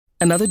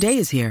Another day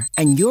is here,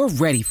 and you're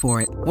ready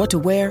for it. What to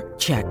wear?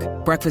 Check.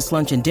 Breakfast,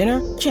 lunch, and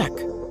dinner? Check.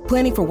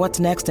 Planning for what's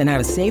next and how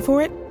to save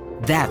for it?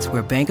 That's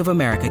where Bank of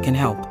America can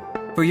help.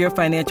 For your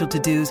financial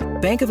to-dos,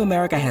 Bank of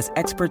America has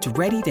experts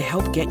ready to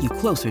help get you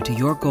closer to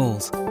your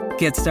goals.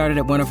 Get started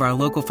at one of our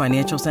local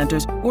financial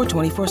centers or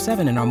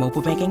 24/7 in our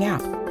mobile banking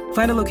app.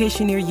 Find a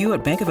location near you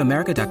at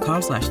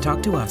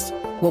bankofamerica.com/talktous.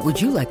 What would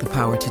you like the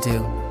power to do?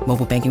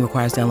 Mobile banking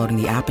requires downloading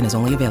the app and is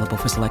only available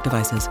for select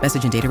devices.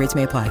 Message and data rates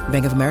may apply.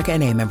 Bank of America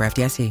N.A., member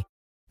FDIC.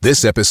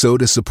 This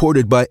episode is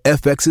supported by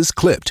FX's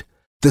Clipped,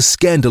 the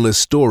scandalous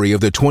story of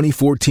the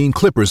 2014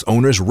 Clippers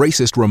owner's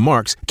racist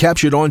remarks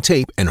captured on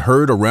tape and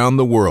heard around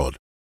the world.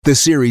 The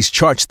series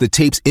charts the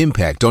tape's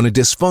impact on a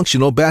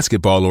dysfunctional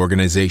basketball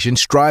organization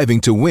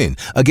striving to win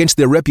against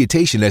their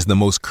reputation as the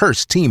most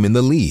cursed team in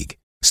the league.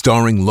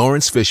 Starring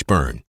Lawrence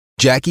Fishburne,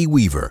 Jackie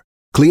Weaver,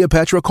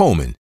 Cleopatra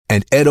Coleman,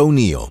 and Ed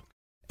O'Neill.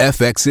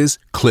 FX's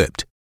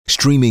Clipped,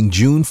 streaming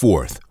June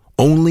 4th,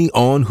 only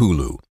on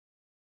Hulu.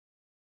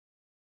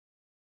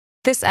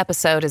 This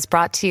episode is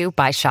brought to you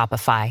by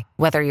Shopify.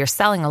 Whether you're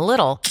selling a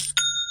little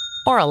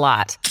or a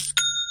lot,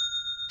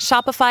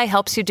 Shopify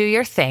helps you do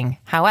your thing,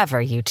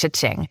 however you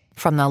cha-ching.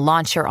 From the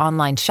launch your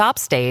online shop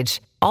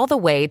stage, all the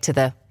way to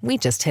the we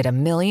just hit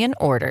 1 million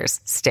orders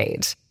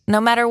stage.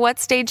 No matter what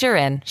stage you're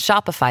in,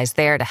 Shopify's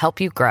there to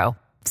help you grow.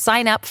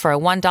 Sign up for a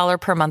 $1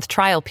 per month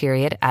trial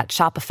period at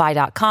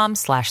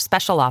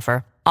shopify.com/special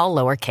offer, all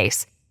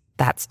lowercase.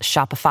 That's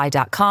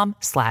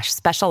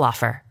shopify.com/special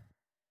offer.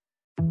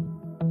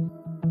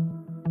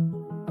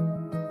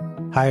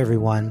 Hi,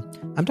 everyone.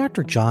 I'm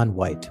Dr. John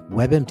White,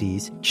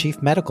 WebMD's Chief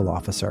Medical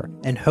Officer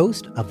and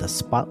host of the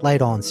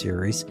Spotlight On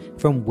series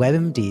from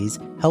WebMD's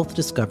Health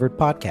Discovered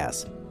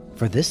podcast.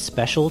 For this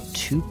special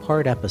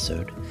 2-part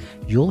episode,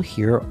 you'll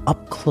hear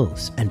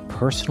up-close and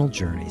personal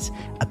journeys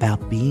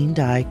about being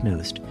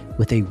diagnosed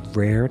with a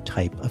rare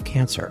type of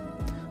cancer,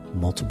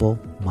 multiple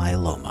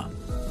myeloma.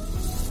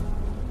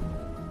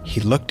 He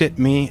looked at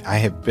me. I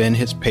have been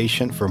his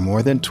patient for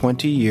more than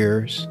 20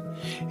 years.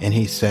 And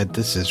he said,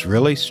 "This is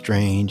really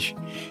strange.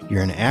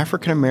 You're an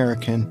African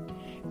American,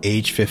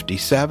 age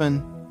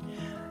 57.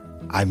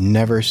 I've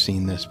never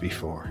seen this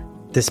before."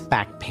 This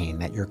back pain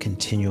that you're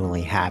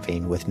continually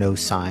having with no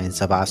signs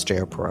of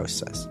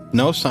osteoporosis.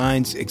 No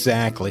signs,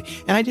 exactly.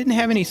 And I didn't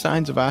have any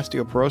signs of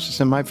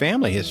osteoporosis in my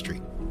family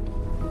history.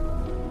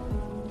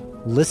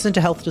 Listen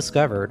to Health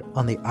Discovered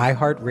on the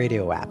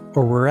iHeartRadio app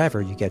or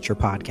wherever you get your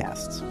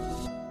podcasts.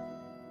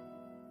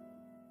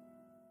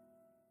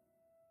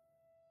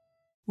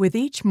 With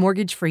each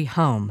mortgage-free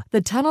home, the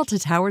Tunnel to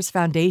Towers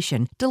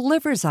Foundation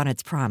delivers on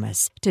its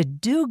promise to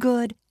do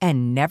good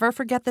and never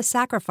forget the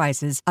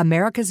sacrifices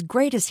America's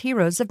greatest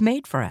heroes have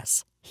made for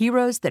us.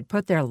 Heroes that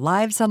put their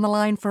lives on the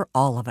line for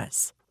all of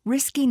us,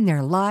 risking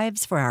their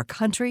lives for our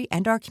country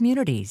and our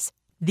communities.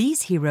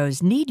 These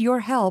heroes need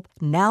your help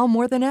now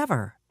more than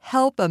ever.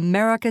 Help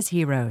America's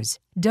heroes.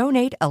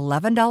 Donate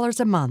 $11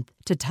 a month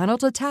to Tunnel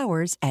to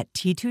Towers at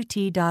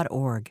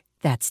T2T.org.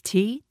 That's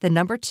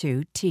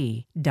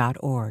T2T.org.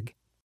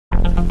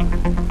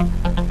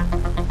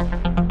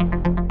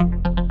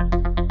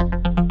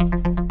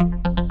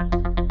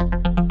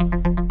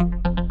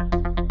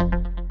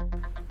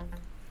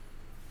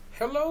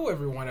 Hello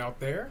everyone out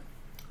there.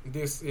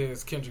 This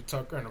is Kendrick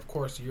Tucker, and of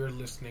course you're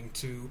listening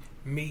to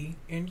Me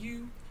and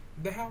You,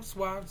 the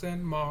Housewives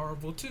and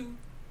Marvel 2.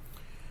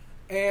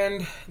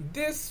 And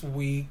this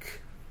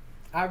week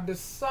I've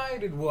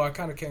decided, I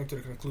kind of came to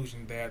the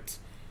conclusion that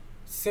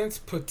since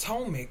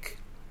Potomac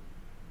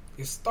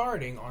is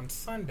starting on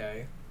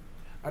Sunday,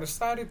 I was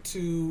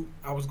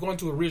going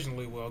to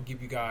originally,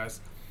 give you guys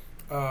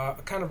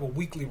kind of a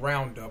weekly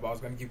roundup. I was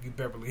going to give you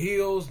Beverly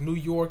Hills, New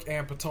York,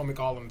 and Potomac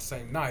all on the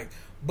same night.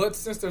 But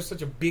since there's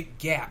such a big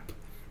gap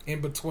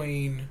in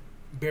between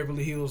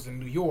Beverly Hills and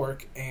New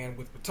York and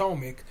with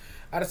Potomac,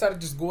 I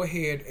decided to just go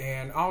ahead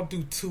and I'll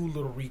do 2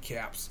 little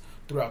recaps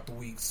throughout the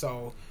week.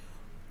 So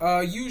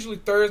usually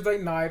Thursday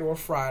night or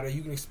Friday,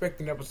 you can expect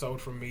an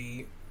episode from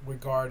me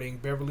regarding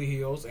Beverly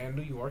Hills and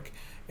New York.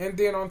 And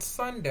then on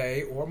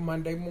Sunday or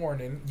Monday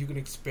morning, you can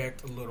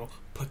expect a little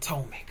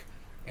Potomac.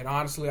 And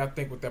honestly, I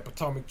think with that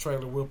Potomac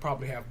trailer, we'll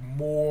probably have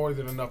more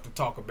than enough to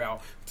talk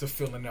about to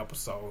fill an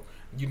episode.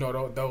 You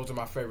know, those are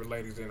my favorite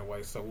ladies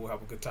anyway, so we'll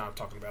have a good time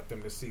talking about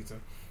them this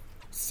season.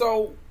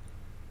 So,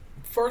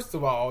 first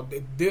of all,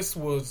 this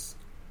was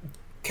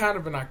kind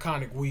of an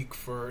iconic week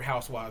for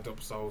Housewives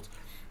episodes.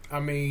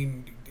 I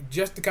mean,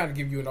 just to kind of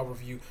give you an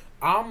overview,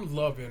 I'm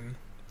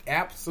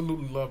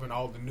absolutely loving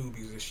all the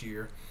newbies this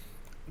year.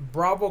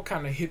 Bravo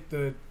kind of hit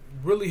the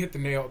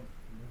nail.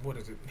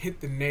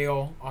 Hit the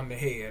nail on the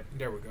head.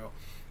 There we go.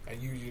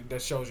 And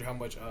that shows you how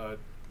much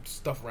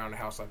stuff around the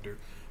house I do.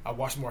 I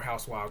watch more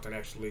Housewives than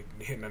actually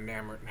hitting a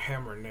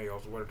hammer and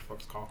nails, whatever the fuck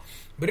it's called.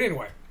 But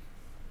anyway,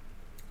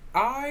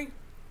 I'm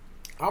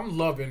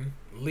loving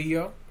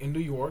Leah in New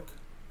York,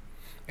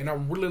 and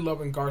I'm really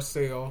loving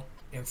Garcelle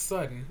and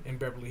Sutton in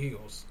Beverly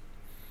Hills.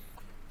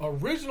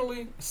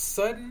 Originally,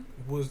 Sutton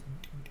was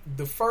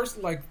the first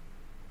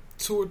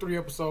 2 or 3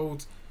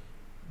 episodes.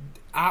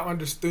 I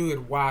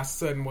understood why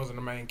Sutton wasn't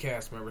a main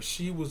cast member.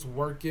 She was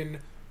working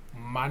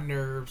my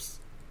nerves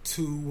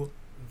to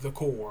the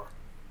core.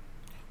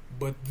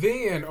 But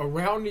then,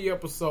 around the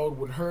episode,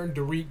 when her and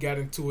Dorit got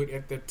into it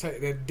at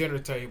that dinner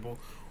table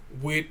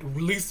with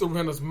Lisa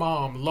Rinna's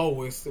mom,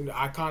 Lois, and the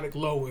iconic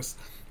Lois,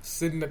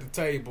 sitting at the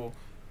table,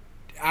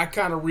 I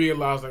kind of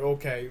realized, like,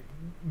 okay,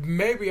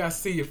 maybe I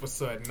see it for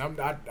Sutton.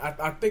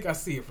 I think I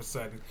see it for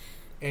Sutton.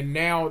 And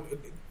now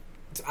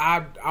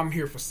I'm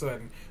here for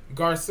Sutton.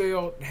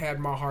 Garcelle had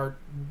my heart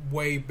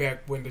way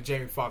back when the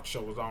Jamie Foxx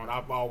show was on.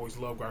 I've always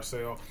loved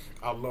Garcelle.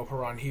 I love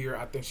her on here.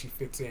 I think she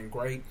fits in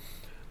great.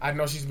 I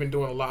know she's been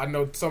doing a lot. I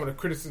know some of the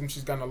criticism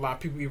she's gotten a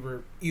lot.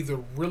 People either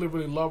really,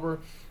 really love her,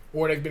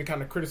 or they've been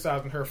kind of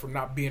criticizing her for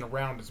not being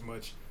around as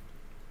much.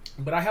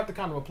 But I have to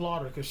kind of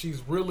applaud her because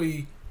she's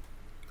really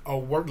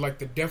like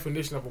the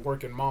definition of a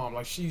working mom.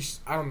 Like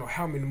I don't know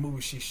how many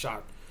movies she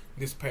shot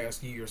this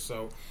past year,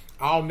 so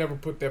I'll never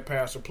put that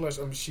past her. Plus,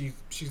 I mean,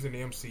 she's in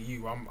the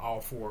MCU. I'm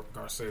all for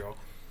Garcelle.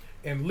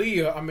 And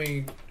Leah, I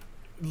mean,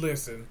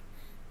 listen,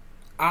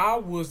 I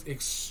was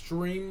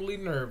extremely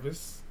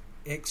nervous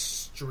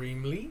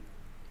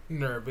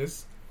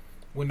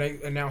when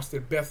they announced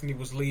that Bethany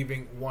was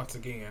leaving once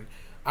again.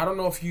 I don't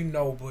know if you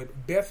know,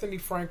 but Bethany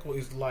Frankel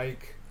is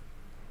like,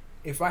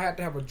 if I had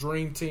to have a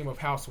dream team of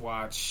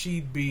housewives,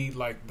 she'd be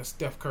like the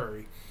Steph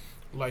Curry.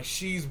 Like,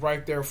 she's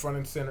right there front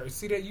and center.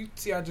 See,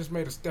 I just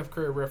made a Steph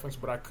Curry reference,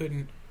 but I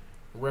couldn't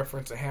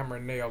reference a hammer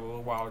and nail a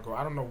little while ago.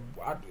 I don't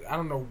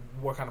know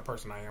what kind of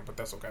person I am, but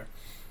that's okay.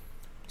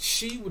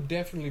 She would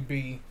definitely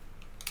be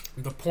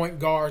the point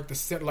guard, the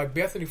center. Like,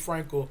 Bethany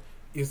Frankel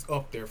is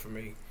up there for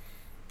me.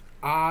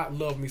 I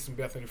love me some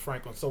Bethany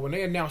Frankel. So when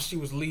they announced she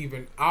was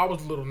leaving, I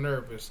was a little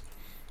nervous.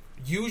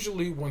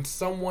 Usually when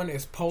someone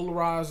as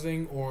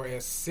polarizing or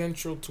as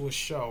central to a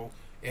show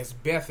as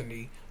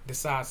Bethany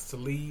decides to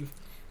leave,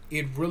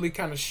 it really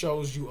kind of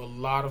shows you a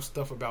lot of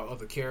stuff about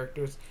other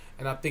characters.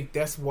 And I think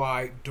that's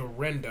why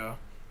Dorinda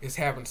is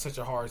having such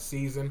a hard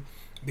season,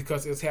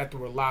 because it's had to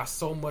rely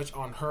so much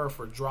on her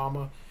for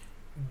drama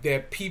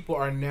that people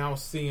are now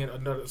seeing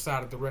another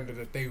side of Dorinda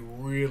that they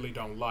really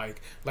don't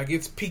like. Like,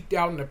 it's peaked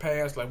out in the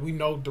past. Like, we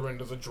know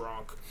Dorinda's a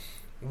drunk.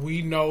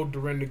 We know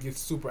Dorinda gets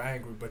super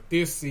angry. But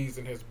this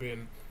season has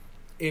been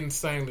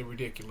insanely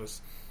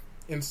ridiculous.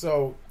 And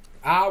so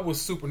I was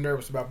super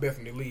nervous about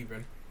Bethany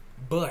leaving.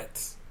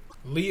 But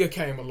Leah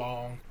came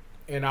along,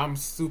 and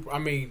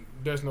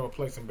there's no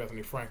replacing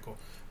Bethany Frankel.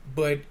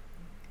 But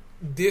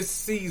this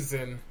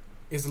season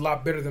is a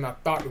lot better than I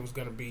thought it was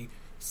going to be,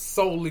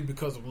 solely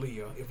because of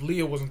Leah. If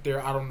Leah wasn't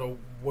there, I don't know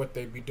what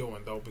they'd be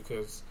doing, though,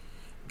 because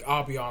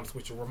I'll be honest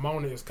with you,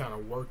 Ramona is kind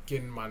of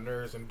working my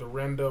nerves, and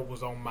Dorinda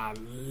was on my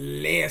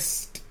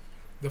list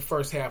the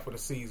first half of the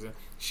season.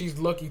 She's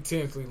lucky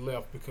Tinsley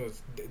left,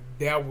 because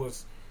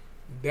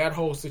that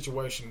whole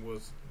situation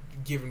was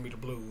giving me the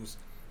blues.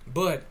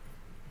 But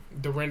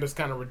Dorinda's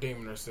kind of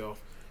redeeming herself,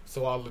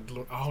 so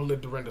I'll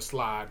let Dorinda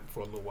slide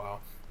for a little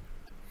while.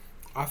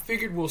 I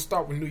figured we'll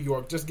start with New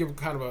York. Just give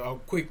kind of a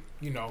quick,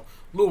 little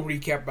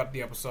recap about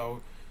the episode.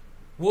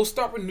 We'll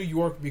start with New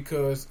York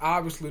because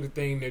obviously the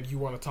thing that you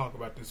want to talk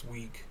about this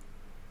week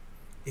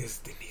is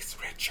Denise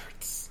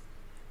Richards.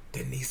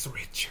 Denise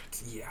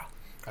Richards, yeah.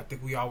 I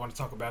think we all want to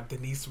talk about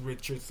Denise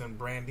Richards and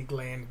Brandi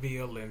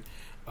Glanville and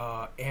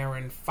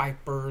Aaron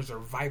Vipers or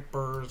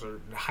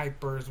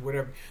Hypers,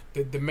 whatever.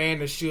 The man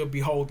that should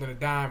be holding a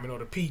diamond or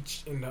the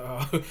peach in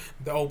the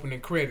opening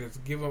credits.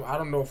 Give him. I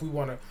don't know if we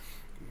want to.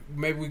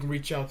 Maybe we can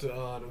reach out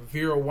to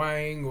Vera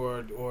Wang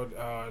or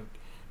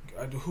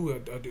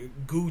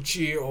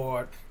Gucci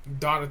or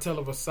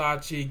Donatella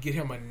Versace. Get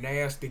him a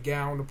nasty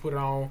gown to put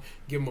on.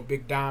 Give him a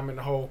big diamond in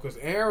the hole, because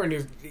Aaron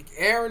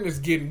is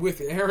getting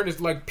with it. Aaron is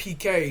like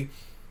PK,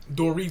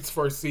 Dorit's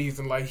first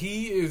season. Like,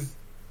 he's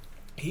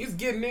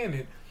getting in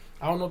it.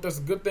 I don't know if that's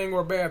a good thing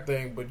or a bad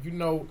thing, but you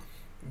know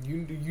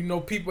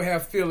people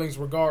have feelings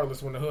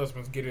regardless when the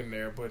husbands get in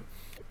there. But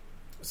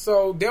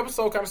so the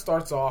episode kind of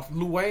starts off.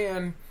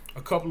 Luann,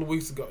 a couple of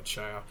weeks ago,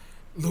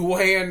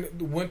 Luann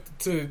went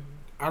to,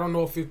 I don't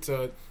know if it's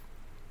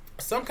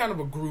some kind of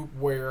a group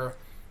where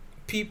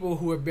people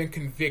who have been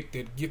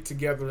convicted get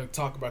together and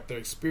talk about their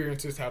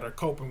experiences, how they're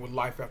coping with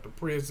life after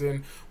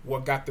prison,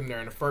 what got them there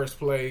in the first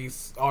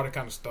place, all that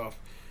kind of stuff.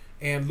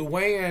 And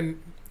Luann,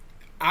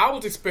 I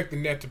was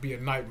expecting that to be a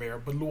nightmare,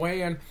 but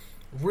Luann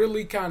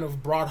really kind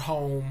of brought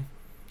home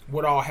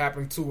what all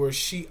happened to her.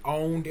 She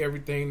owned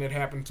everything that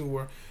happened to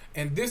her.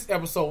 And this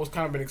episode was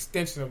kind of an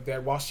extension of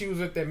that. While she was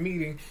at that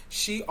meeting,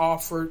 she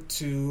offered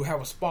to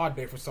have a spa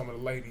day for some of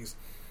the ladies.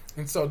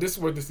 And so this is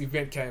where this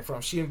event came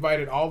from. She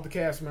invited all the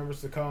cast members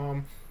to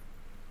come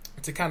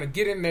to kind of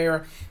get in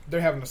there.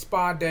 They're having a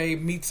spa day,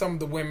 meet some of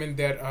the women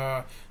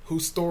that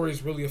whose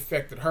stories really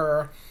affected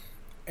her.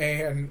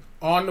 And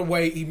on the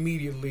way,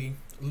 immediately,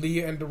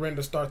 Leah and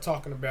Dorinda start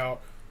talking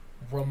about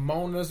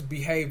Ramona's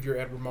behavior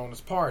at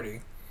Ramona's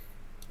party.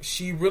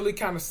 She really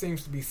kind of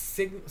seems to be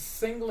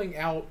singling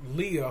out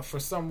Leah for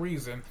some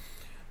reason.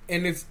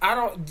 And it's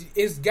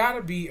got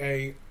to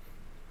be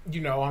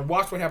on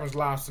Watch What Happens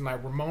Live tonight,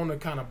 Ramona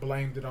kind of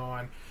blamed it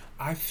on,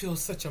 I feel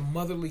such a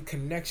motherly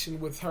connection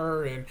with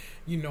her, and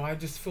I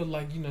just feel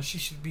like she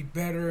should be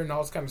better and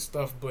all this kind of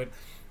stuff. But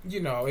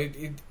you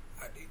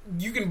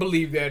can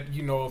believe that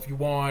if you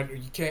want, or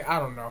you can't. I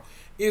don't know.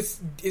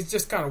 It's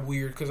just kind of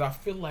weird because I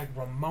feel like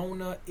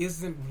Ramona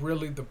isn't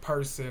really the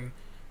person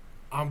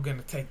I'm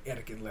gonna take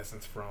etiquette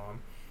lessons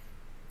from,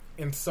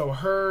 and so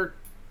her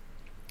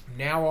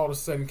now all of a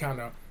sudden kind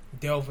of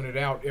delving it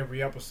out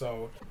every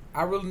episode.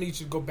 I really need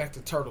you to go back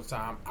to Turtle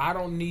Time. I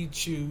don't need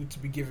you to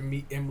be giving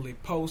me Emily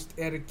Post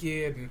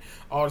etiquette and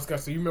all this kind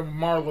of stuff. You remember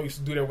Marlo used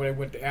to do that when they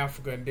went to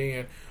Africa, and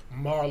then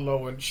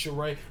Marlo and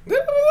Sheree,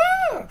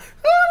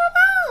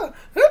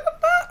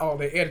 all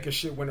the etiquette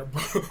shit went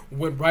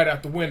right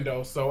out the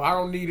window. So I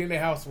don't need any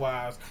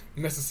housewives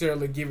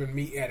necessarily giving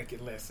me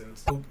etiquette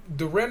lessons. So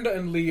Dorinda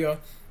and Leah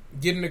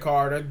get in the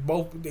car. They're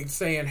both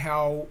saying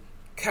how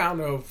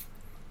kind of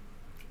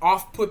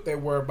off-put they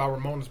were by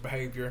Ramona's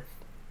behavior.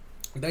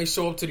 They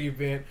show up to the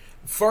event.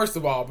 First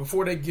of all,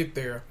 before they get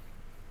there,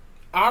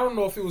 I don't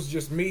know if it was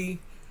just me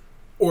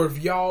or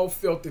if y'all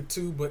felt it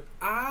too, but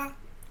I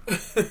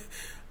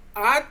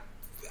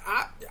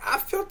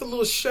felt a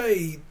little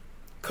shade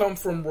come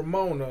from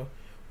Ramona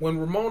when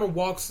Ramona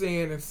walks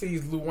in and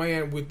sees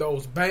Luann with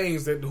those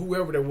bangs that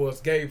whoever that was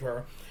gave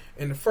her.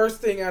 And the first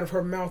thing out of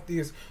her mouth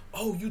is,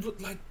 "Oh, you look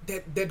like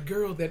that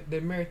girl that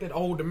married that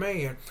older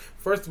man."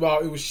 First of all,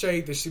 it was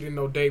shade that she didn't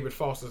know David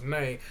Foster's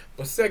name.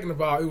 But second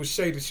of all, it was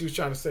shade that she was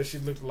trying to say she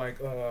looked like,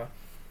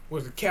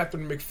 was it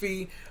Catherine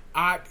McPhee?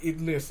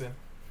 Listen,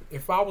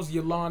 if I was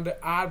Yolanda,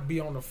 I'd be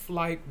on a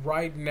flight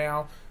right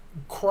now,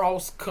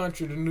 cross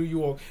country to New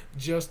York,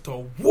 just to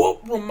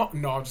whoop Ramona.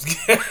 No, I'm just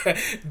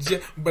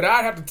kidding. But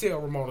I'd have to tell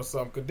Ramona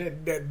something,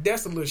 because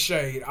that's a little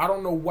shade. I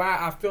don't know why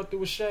I felt it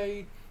was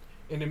shade.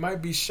 And it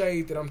might be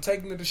shade that I'm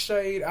taking to the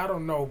shade. I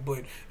don't know,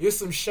 but it's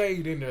some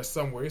shade in there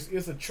somewhere.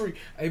 It's a tree.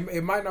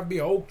 It might not be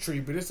an oak tree,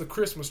 but it's a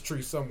Christmas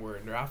tree somewhere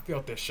in there. I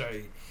felt that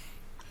shade.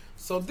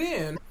 So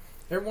then,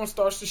 everyone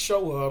starts to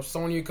show up.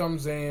 Sonia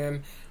comes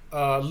in.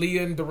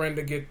 Leah and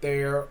Dorinda get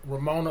there.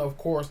 Ramona, of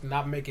course,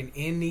 not making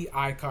any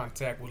eye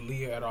contact with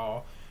Leah at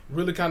all.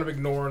 Really kind of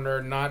ignoring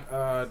her. Not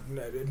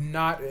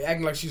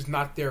acting like she's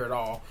not there at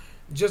all.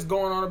 Just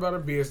going on about her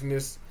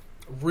business.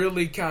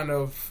 Really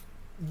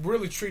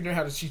treating her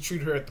how she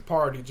treated her at the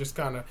party, just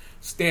kind of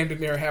standing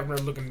there having her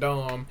looking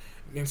dumb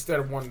instead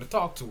of wanting to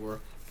talk to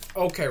her.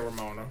 Okay,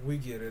 Ramona, we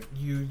get it.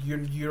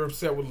 You're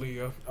upset with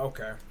Leah.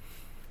 Okay.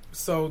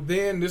 So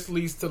then this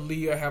leads to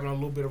Leah having a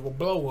little bit of a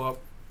blow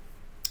up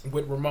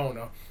with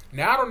Ramona.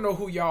 Now I don't know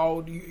who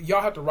y'all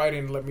have to write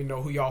in and let me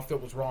know who y'all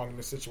felt was wrong in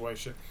this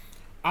situation.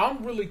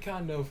 I'm really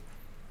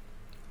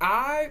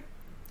I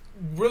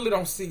really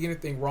don't see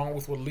anything wrong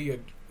with what Leah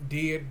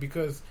did,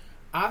 because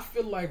I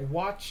feel like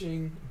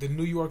watching the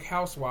New York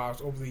Housewives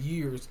over the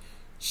years,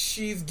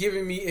 she's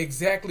giving me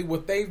exactly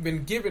what they've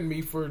been giving me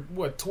for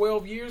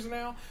 12 years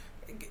now.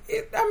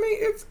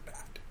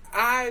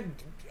 I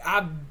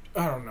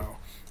don't know.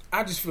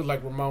 I just feel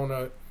like,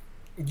 Ramona,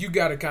 you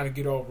got to kind of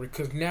get over it,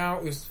 because now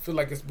feel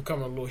like it's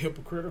becoming a little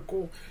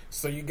hypocritical.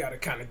 So you got to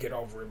kind of get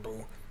over it,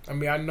 boo. I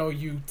mean, I know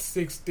you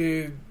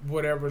 60,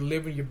 whatever,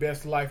 living your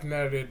best life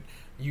now that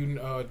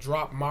you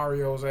dropped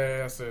Mario's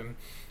ass, and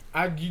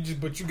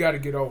but you got to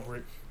get over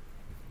it.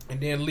 And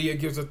then Leah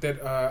gives us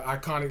that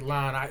iconic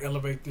line, "I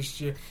elevate this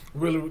shit,"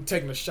 really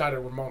taking a shot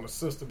at Ramona's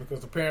sister,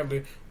 because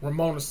apparently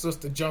Ramona's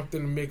sister jumped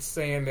in the mix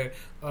saying that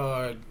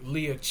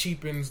Leah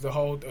cheapens the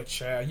whole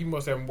child. You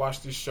must haven't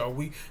watched this show.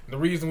 The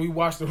reason we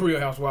watch the Real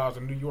Housewives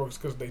of New York is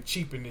because they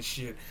cheapen this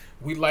shit.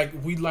 We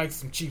like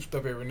some cheap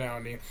stuff every now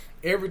and then.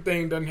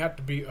 Everything doesn't have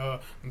to be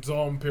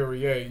Dom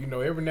Perrier.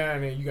 Every now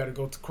and then you got to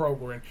go to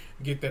Kroger and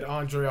get that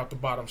Andre off the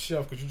bottom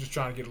shelf, because you're just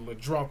trying to get a little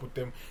drunk with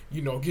them.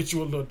 Get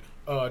you a little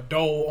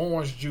Dole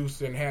orange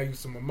juice and have you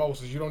some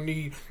mimosas. You don't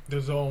need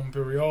the Dom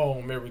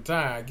Perignon every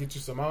time. Get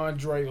you some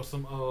Andre or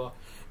some,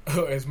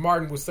 as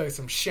Martin would say,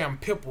 some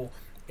Champipple,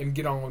 and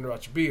get on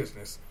about your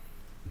business.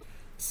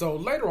 So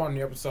later on in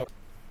the episode,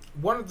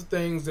 one of the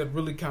things that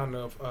really kind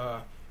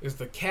of is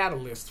the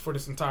catalyst for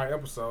this entire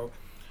episode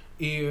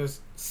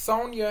is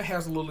Sonia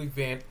has a little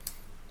event.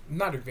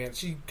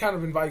 She kind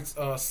of invites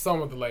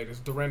some of the ladies,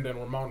 Dorinda and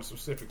Ramona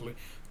specifically,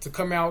 to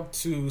come out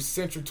to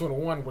Century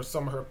 21, where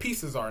some of her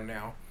pieces are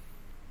now.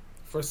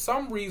 For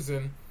some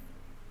reason,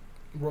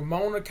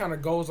 Ramona kind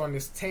of goes on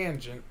this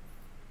tangent,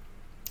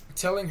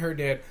 telling her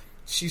that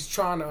she's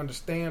trying to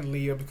understand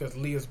Leah because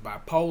Leah's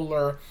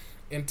bipolar,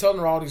 and telling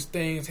her all these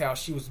things, how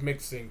she was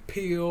mixing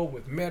pill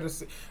with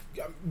medicine,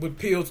 with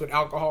pills with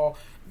alcohol.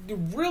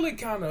 Really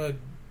kind of,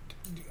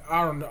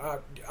 I don't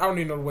know, I don't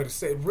even know the way to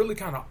say it. Really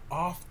kind of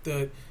off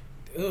the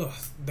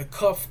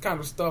cuff kind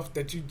of stuff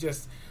that you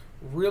just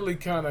really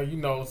kind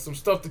of, some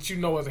stuff that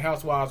as a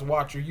Housewives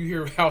watcher. You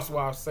hear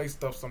Housewives say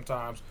stuff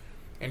sometimes,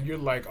 and you're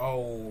like,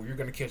 oh, you're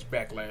going to catch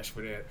backlash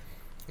for that.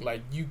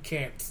 Like, you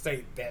can't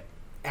say that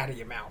out of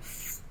your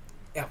mouth,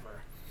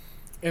 ever.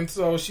 And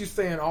so she's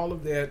saying all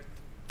of that.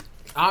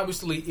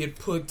 Obviously, it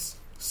puts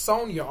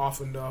Sonia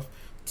off enough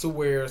to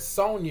where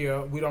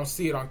Sonia, we don't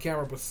see it on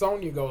camera, but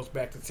Sonia goes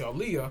back to tell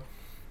Leah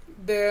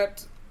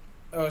that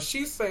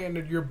she's saying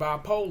that you're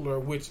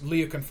bipolar, which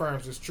Leah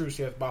confirms is true.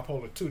 She has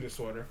bipolar 2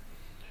 disorder,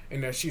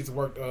 and that she's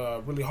worked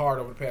really hard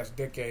over the past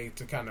decade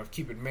to kind of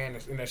keep it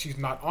managed, and that she's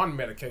not on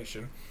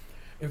medication.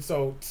 And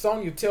so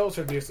Sonia tells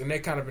her this, and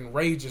that kind of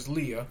enrages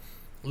Leah.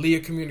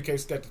 Leah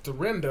communicates that to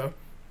Dorinda,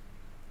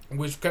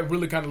 which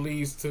really kind of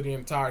leads to the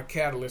entire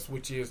catalyst,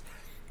 which is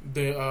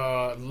the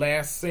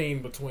last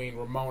scene between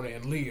Ramona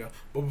and Leah.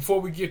 But before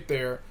we get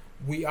there,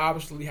 we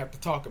obviously have to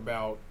talk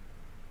about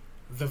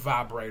the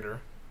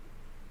vibrator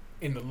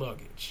in the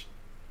luggage.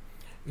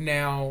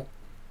 Now,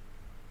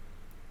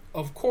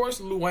 of course,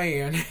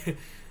 Luann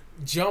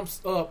jumps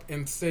up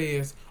and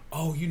says,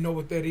 "Oh, you know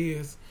what that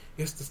is?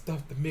 It's the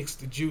stuff that mixes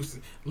the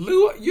juices."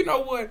 You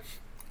know what?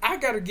 I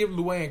got to give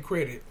Luann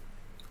credit.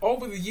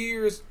 Over the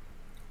years,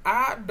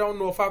 I don't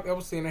know if I've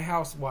ever seen a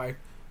housewife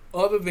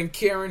other than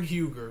Karen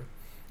Huger.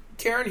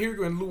 Karen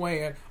Huger and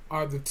Luann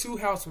are the two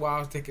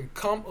housewives that can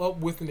come up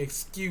with an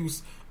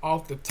excuse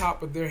off the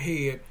top of their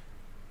head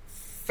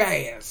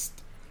fast.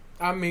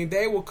 I mean,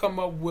 they will come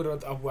up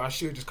with I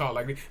should just call it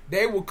like this.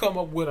 They will come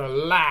up with a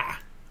lie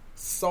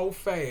so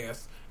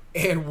fast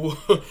and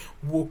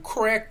will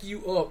crack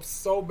you up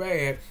so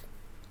bad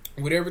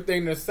with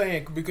everything they're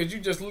saying, because you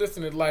just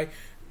listen to like,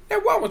 hey,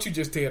 why won't you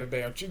just tell the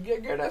damn truth? Yeah,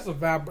 girl, that's a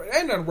vibrator.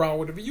 Ain't nothing wrong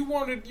with it. But you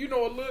wanted,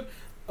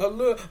 a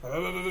little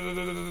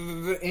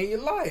in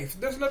your life.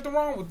 There's nothing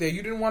wrong with that.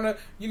 You didn't want to,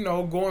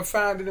 go and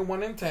find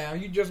anyone in town.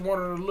 You just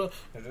wanted a little,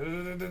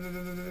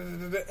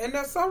 and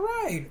that's all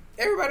right.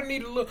 Everybody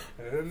needs a little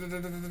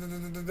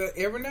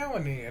every now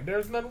and then.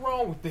 There's nothing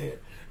wrong with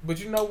that. But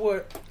you know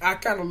what? I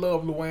kind of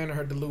love Luann and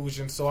her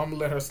delusion, so I'm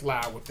gonna let her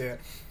slide with that.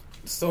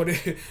 So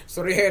they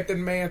had that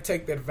man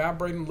take that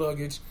vibrating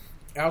luggage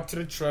out to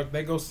the truck.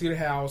 They go see the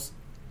house.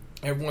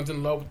 Everyone's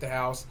in love with the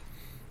house.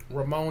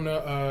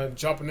 Ramona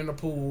jumping in the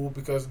pool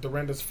because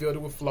Dorinda's filled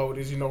it with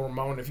floaties.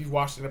 Ramona, if you've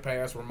watched in the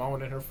past,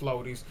 Ramona and her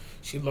floaties.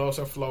 She loves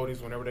her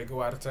floaties whenever they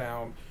go out of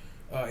town,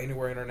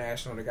 anywhere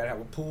international. They got to have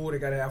a pool. They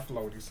got to have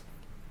floaties.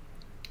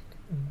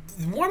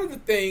 One of the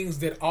things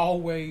that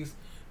always,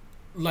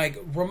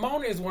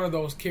 Ramona is one of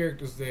those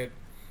characters that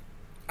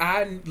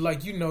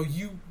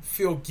you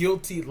feel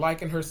guilty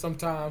liking her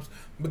sometimes,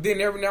 but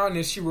then every now and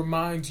then she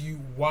reminds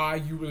you why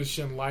you really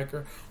shouldn't like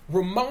her.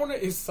 Ramona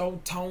is so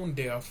tone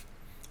deaf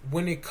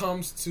when it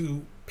comes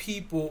to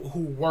people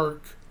who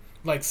work,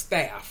 like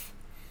staff.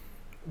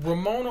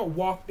 Ramona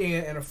walked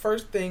in, and the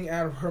first thing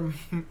out of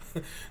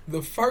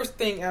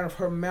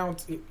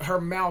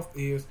her mouth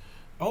is,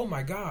 "Oh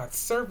my God,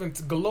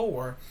 servants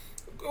galore."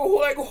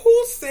 Like,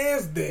 who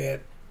says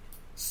that?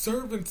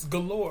 Servants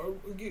galore.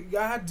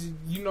 God,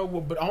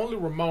 but only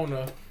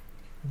Ramona.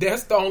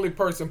 That's the only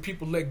person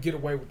people let get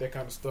away with that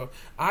kind of stuff.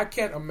 I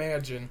can't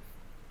imagine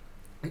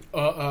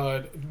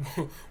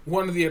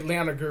one of the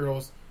Atlanta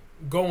girls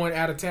going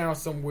out of town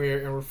somewhere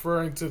and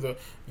referring to the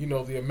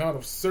amount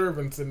of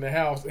servants in the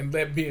house and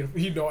that being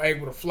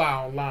able to fly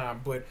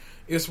online. But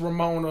it's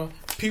Ramona.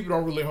 People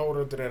don't really hold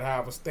her to that high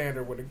of a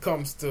standard when it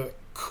comes to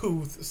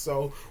couth,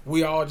 so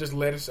we all just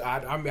let it.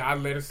 I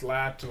let it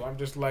slide too. I'm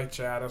just like,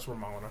 child, that's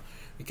Ramona.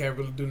 You can't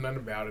really do nothing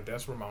about it.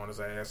 That's Ramona's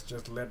ass.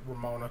 Just let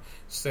Ramona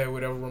say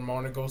whatever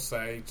Ramona go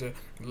say. Just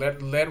let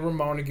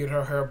Ramona get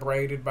her hair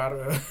braided by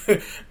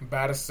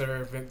the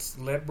servants.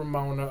 Let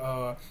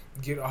Ramona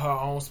get her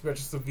own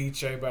special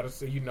ceviche by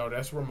the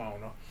that's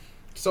Ramona.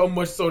 So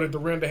much so that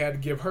Dorinda had to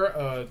give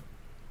her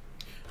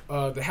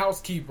the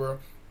housekeeper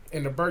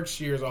in the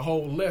Berkshires a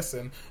whole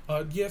lesson.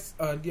 Yes,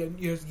 I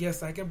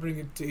can bring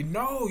it to you.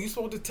 No, you're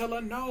supposed to tell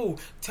her no.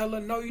 Tell her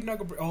no, you're not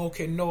going to bring. Oh,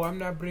 okay, no, I'm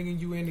not bringing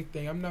you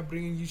anything. I'm not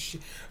bringing you shit.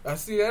 I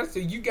see that's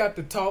it. You got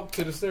to talk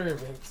to the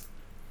servants.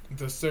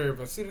 The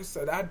servants. See,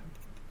 I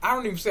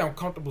don't even say I'm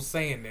comfortable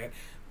saying that.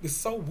 It's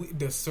so weird.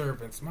 The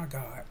servants, my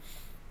God.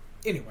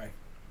 Anyway.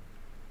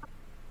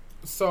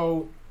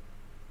 So,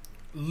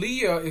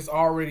 Leah is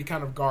already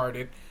kind of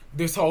guarded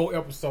this whole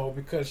episode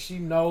because she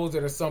knows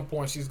that at some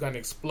point she's going to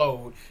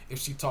explode if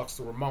she talks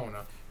to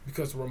Ramona,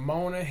 because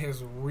Ramona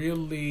has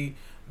really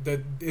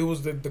the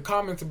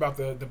comments about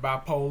the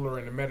bipolar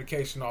and the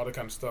medication, all that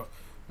kind of stuff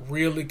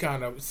really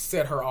kind of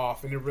set her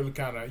off, and it really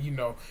kind of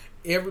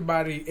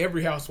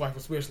every housewife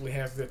especially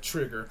has that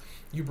trigger.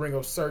 You bring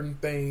up certain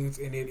things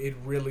and it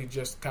really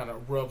just kind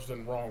of rubs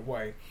them the wrong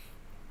way.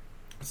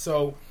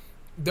 So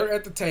they're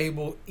at the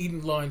table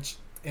eating lunch,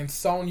 and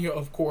Sonia,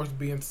 of course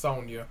being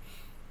Sonia,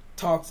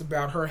 talks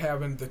about her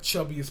having the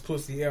chubbiest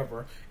pussy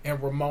ever,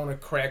 and Ramona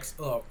cracks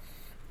up.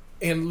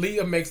 And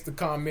Leah makes the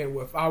comment,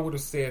 well, if I would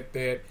have said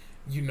that,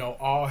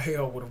 all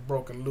hell would have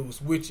broken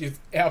loose, which is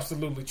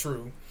absolutely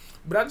true.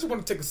 But I just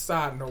want to take a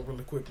side note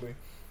really quickly.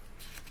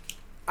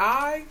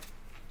 I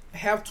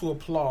have to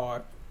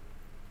applaud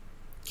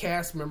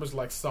cast members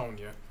like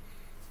Sonia.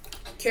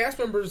 Cast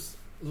members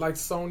like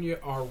Sonia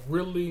are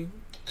really,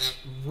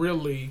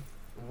 really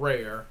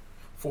rare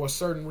for a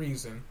certain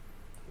reason.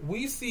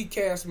 We see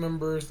cast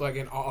members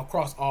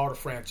across all the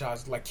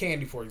franchises, like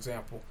Kandi, for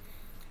example.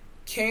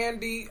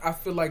 Kandi, I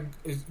feel like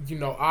is,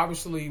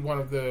 obviously one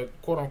of the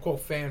quote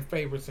unquote fan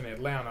favorites in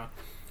Atlanta.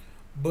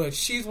 But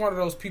she's one of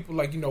those people,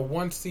 like,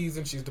 one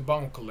season she's the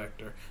bone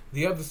collector.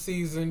 The other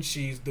season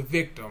she's the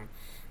victim.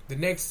 The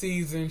next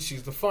season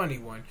she's the funny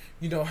one.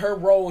 Her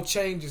role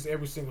changes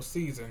every single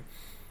season.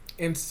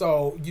 And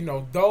so,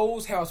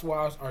 those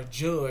housewives are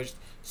judged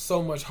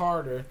so much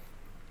harder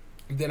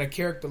than a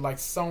character like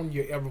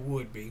Sonia ever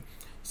would be.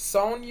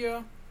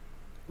 Sonia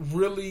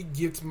really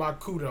gets my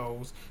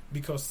kudos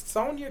because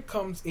Sonia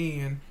comes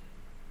in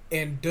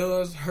and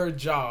does her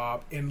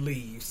job and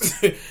leaves.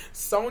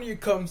 Sonia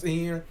comes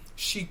in,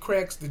 she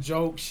cracks the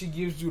joke, she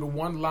gives you the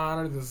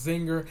one-liner, the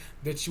zinger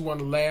that you want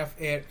to laugh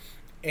at,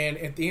 and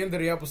at the end of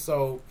the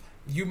episode,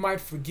 you might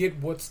forget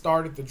what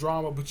started the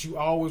drama, but you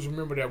always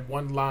remember that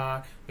one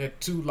line, that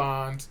 2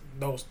 lines,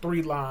 those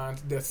 3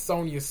 lines that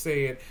Sonia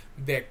said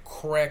that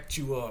cracked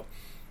you up.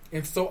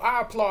 And so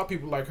I applaud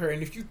people like her,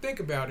 and if you think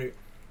about it,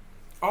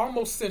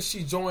 almost since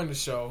she joined the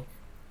show,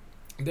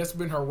 that's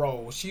been her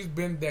role. She's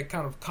been that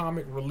kind of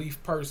comic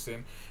relief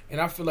person,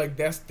 and I feel like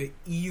that's the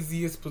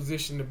easiest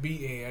position to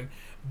be in,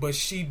 but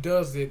she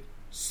does it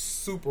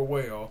super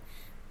well.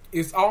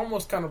 It's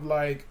almost kind of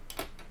like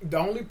the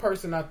only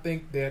person I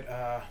think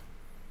that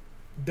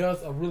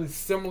does a really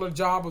similar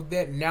job of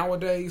that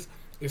nowadays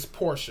is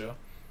Portia.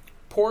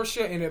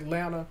 Portia in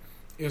Atlanta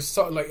is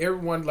so, like,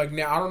 everyone, like,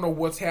 now I don't know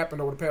what's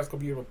happened over the past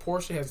couple years, but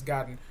Portia has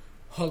gotten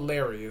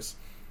hilarious.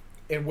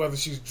 And whether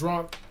she's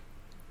drunk,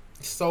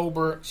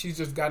 sober, she's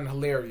just gotten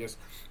hilarious.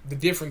 The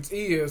difference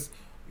is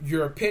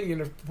your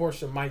opinion of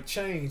Portia might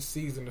change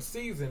season to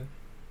season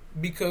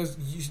because,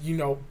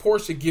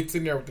 Portia gets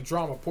in there with the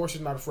drama.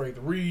 Portia's not afraid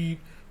to read.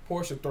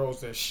 Portia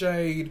throws that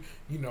shade.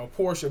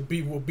 Portia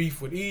will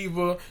beef with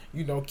Eva.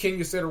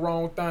 Kenya said the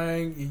wrong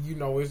thing.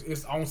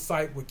 It's on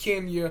site with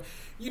Kenya.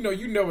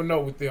 You never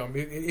know with them.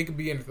 It could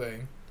be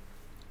anything.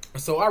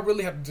 So I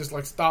really have to just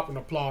like stop and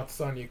applaud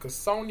Sonia because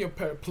Sonia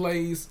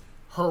plays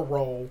her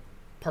role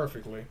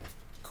perfectly.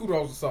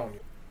 Kudos to Sonia.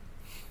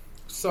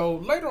 So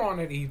later on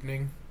that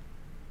evening,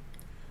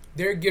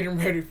 they're getting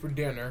ready for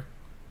dinner.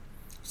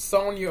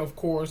 Sonia, of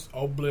course,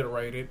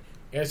 obliterated,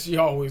 as she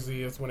always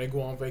is when they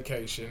go on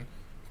vacation.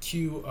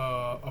 Cue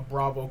a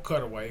Bravo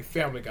cutaway,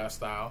 Family Guy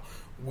style,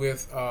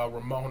 with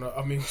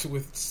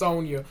with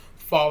Sonia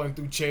falling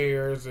through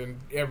chairs and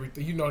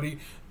everything.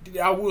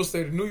 I will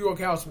say the New York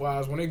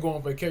Housewives, when they go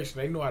on vacation,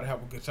 they know how to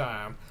have a good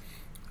time.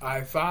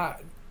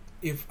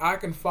 If I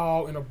can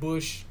fall in a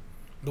bush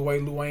the way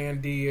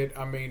Luann did,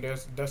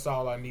 that's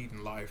all I need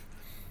in life.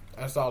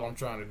 That's all I'm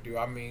trying to do.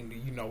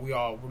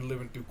 We're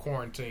living through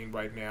quarantine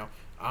right now.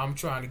 I'm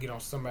trying to get on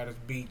somebody's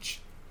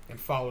beach and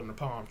fall in the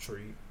palm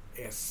tree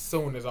as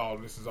soon as all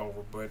this is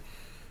over. But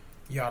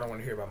y'all don't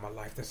want to hear about my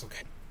life. That's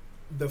okay.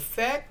 The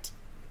fact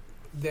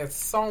that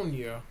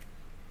Sonia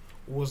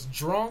was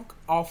drunk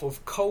off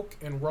of Coke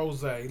and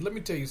Rosé, let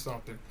me tell you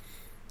something.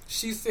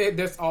 She said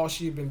that's all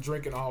she had been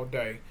drinking all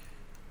day.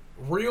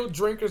 Real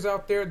drinkers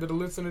out there that are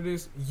listening to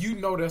this,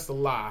 that's a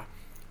lie.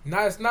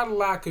 Now, it's not a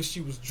lie because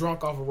she was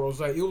drunk off of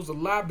rosé. It was a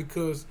lie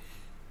because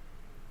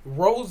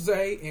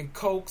rosé and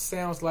Coke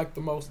sounds like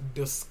the most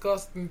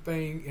disgusting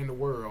thing in the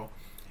world.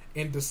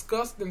 And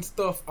disgusting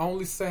stuff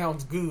only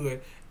sounds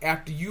good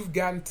after you've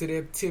gotten to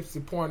that tipsy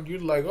point.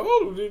 You're like,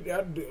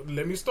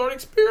 let me start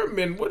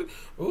experimenting.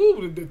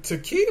 The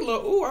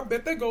tequila. I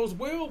bet that goes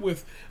well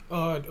with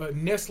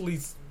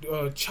Nestle's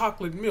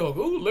chocolate milk.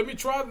 Let me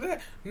try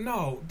that.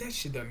 No, that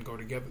shit doesn't go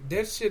together.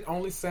 That shit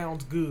only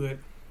sounds good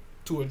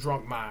to a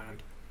drunk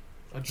mind.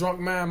 A drunk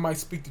mind might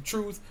speak the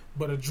truth,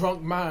 but a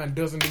drunk mind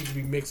doesn't need to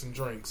be mixing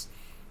drinks.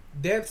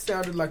 That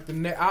sounded like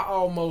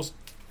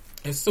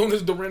as soon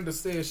as Dorinda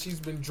said she's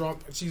been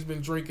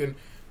drinking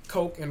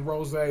Coke and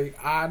rosé,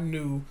 I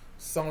knew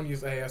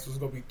Sonia's ass was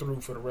going to be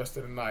through for the rest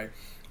of the night,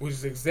 which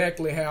is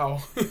exactly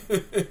how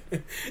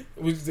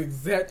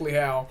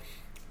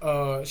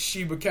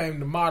she became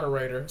the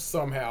moderator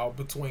somehow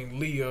between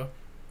Leah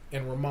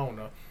and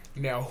Ramona.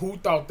 Now, who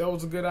thought that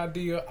was a good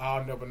idea?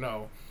 I'll never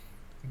know.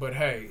 But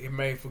hey, it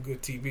made for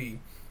good TV.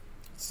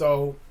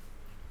 So,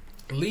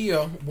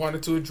 Leah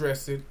wanted to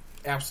address it,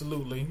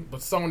 absolutely.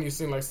 But Sonia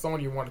seemed like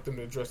Sonia wanted them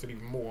to address it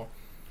even more.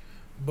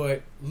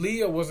 But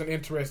Leah wasn't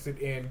interested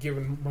in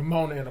giving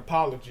Ramona an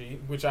apology,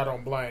 which I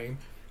don't blame.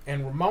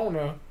 And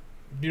Ramona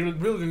really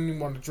didn't even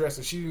want to address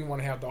it. She didn't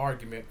want to have the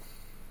argument.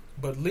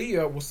 But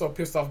Leah was so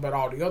pissed off about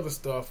all the other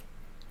stuff,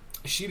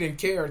 she didn't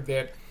care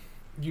that,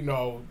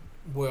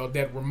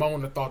 that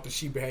Ramona thought that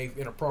she behaved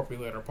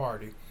inappropriately at her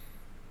party.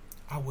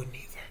 I wouldn't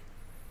either.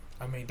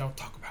 Don't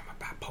talk about my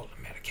bipolar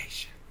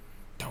medication.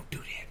 Don't do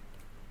that.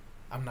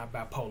 I'm not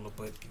bipolar,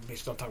 but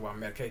bitch, don't talk about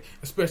medication,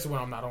 especially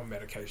when I'm not on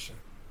medication.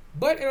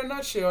 But in a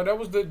nutshell, that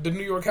was the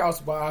New York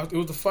Housewives. It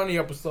was a funny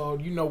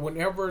episode.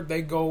 Whenever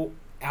they go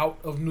out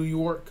of New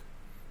York,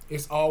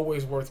 it's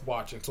always worth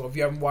watching. So if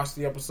you haven't watched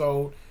the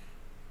episode,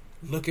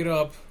 look it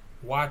up,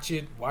 watch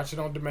it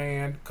on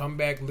demand, come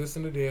back,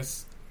 listen to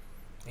this,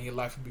 and your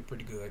life will be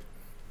pretty good.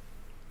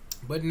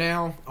 But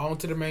now, on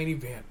to the main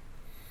event.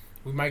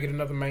 We might get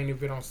another main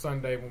event on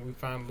Sunday when we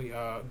finally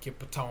get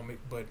Potomac,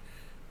 but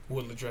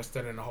we'll address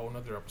that in a whole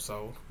nother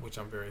episode, which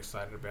I'm very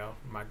excited about.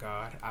 My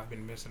God, I've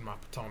been missing my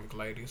Potomac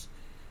ladies.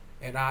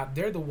 And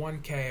they're the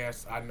one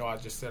cast. I know I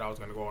just said I was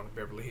going to go on to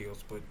Beverly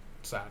Hills, but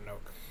side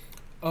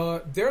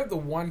note, they're the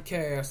one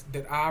cast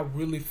that I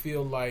really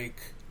feel like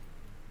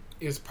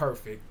is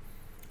perfect.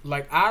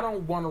 Like, I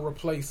don't want to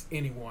replace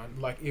anyone.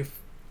 Like,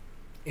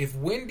 if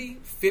Wendy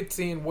fits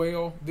in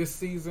well this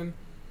season,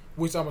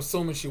 which I'm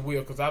assuming she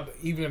will, because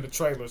even in the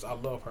trailers, I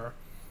love her.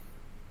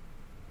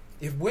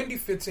 If Wendy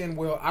fits in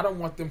well, I don't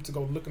want them to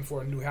go looking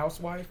for a new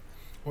housewife.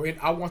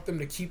 I want them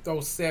to keep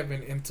those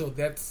 7 until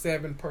that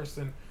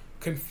 7-person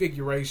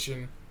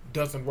configuration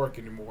doesn't work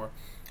anymore.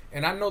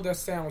 And I know that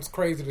sounds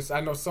crazy.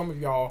 I know some of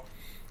y'all,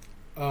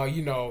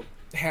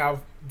 have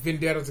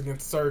vendettas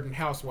against certain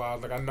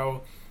housewives. Like, I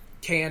know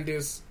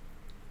Candace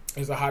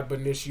is a hot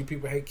button issue.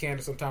 People hate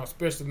Candace sometimes,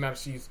 especially now that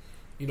she's,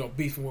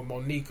 beefing with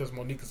Monique, because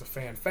Monique is a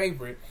fan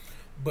favorite.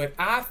 But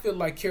I feel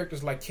like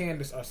characters like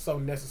Candace are so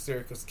necessary,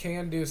 because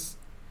Candace,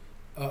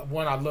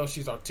 one, I love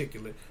she's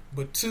articulate,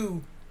 but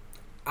 2,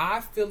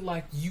 I feel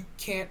like you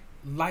can't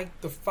light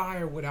the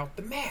fire without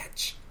the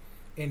match.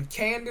 And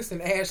Candace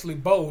and Ashley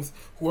both,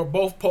 who are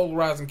both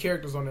polarizing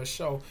characters on this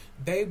show,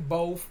 they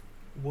both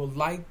will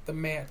light the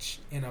match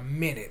in a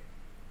minute,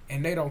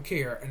 and they don't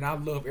care. And I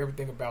love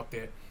everything about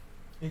that.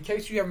 In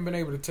case you haven't been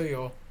able to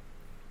tell,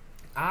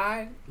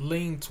 I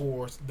lean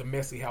towards the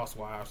messy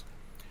housewives.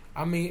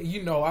 I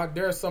mean,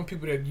 there are some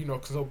people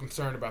that, so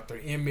concerned about their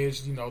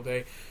image.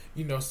 They,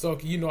 so,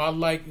 I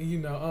like,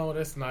 oh,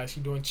 that's nice,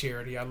 you're doing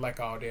charity, I like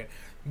all that.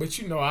 But,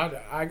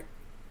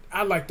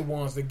 I like the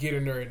ones that get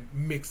in there and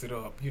mix it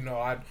up.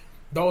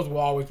 Those will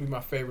always be my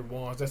favorite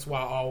ones. That's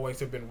why I always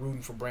have been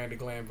rooting for Brandi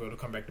Glanville to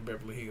come back to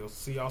Beverly Hills.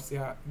 See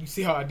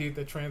how I did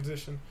that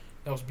transition?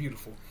 That was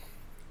beautiful.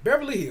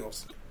 Beverly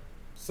Hills.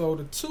 So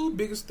the 2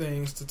 biggest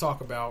things to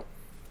talk about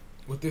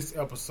with this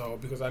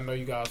episode, because I know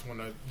you guys want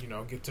to,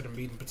 get to the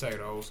meat and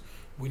potatoes.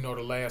 We know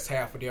the last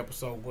half of the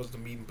episode was the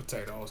meat and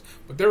potatoes,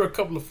 but there are a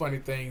couple of funny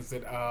things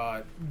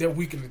that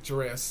we can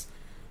address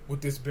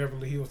with this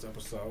Beverly Hills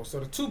episode. So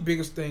the 2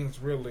 biggest things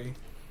really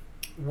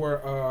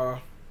were,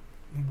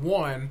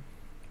 one,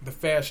 the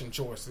fashion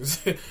choices.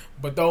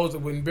 But those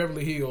in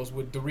Beverly Hills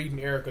with Dorit and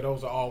Erica,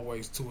 those are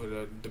always 2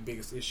 of the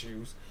biggest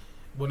issues.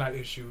 Well, not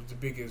issues, the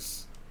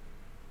biggest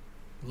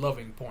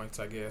loving points,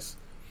 I guess.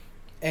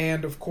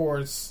 And of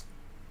course,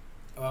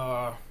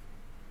 what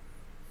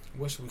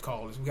should we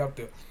call this? We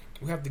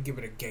have to give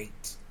it a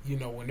gate.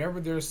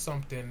 Whenever there's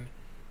something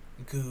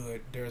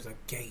good, there's a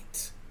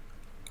gate.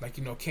 Like,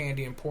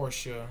 Candy and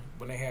Portia,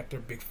 when they had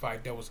their big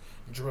fight, that was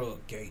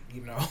drug gate,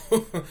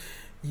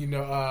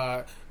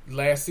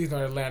 last season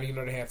on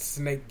Atlanta, they had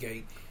Snake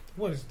Gate.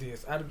 What is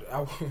this? I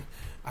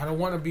don't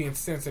want to be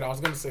insensitive. I was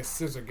going to say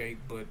Scissor Gate,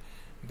 but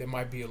that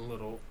might be a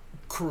little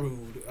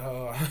crude,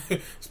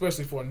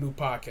 especially for a new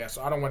podcast.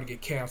 So I don't want to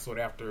get canceled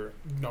after,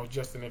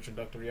 just an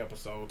introductory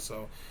episode.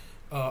 So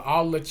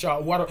I'll let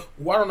y'all, why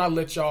don't I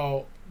let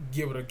y'all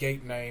give it a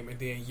gate name, and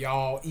then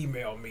y'all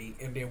email me,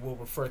 and then we'll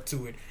refer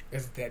to it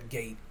as that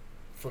gate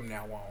from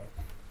now on.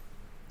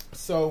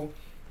 So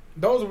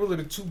those are really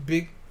the 2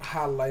 big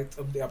highlights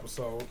of the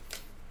episode.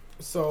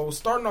 So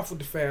starting off with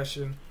the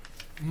fashion,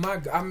 I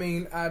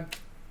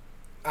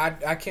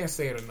can't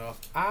say it enough.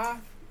 I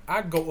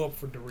go up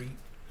for Dorit.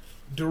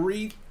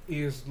 Dorit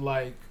is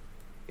like,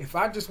 if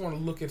I just want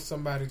to look at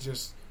somebody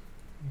just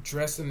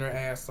dressing their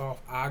ass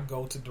off, I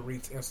go to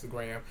Dorit's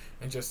Instagram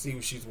and just see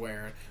what she's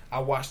wearing. I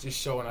watch this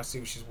show and I see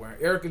what she's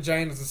wearing. Erica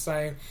Jane is the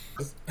same.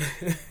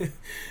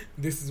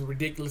 This is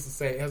ridiculous to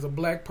say. As a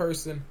black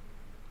person,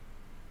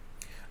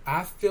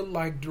 I feel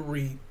like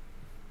Dorit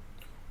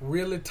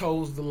really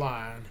toes the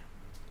line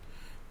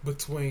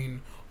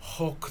between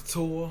haute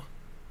couture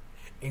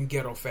and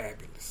ghetto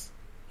fabulous.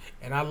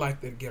 And I like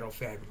that ghetto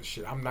fabulous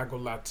shit. I'm not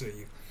gonna lie to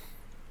you.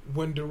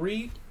 When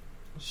Dorit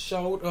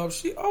showed up,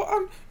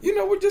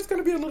 we're just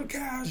gonna be a little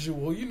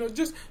casual,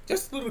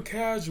 just a little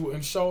casual,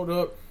 and showed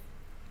up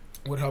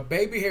with her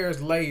baby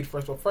hairs laid.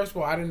 First of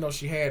all, I didn't know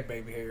she had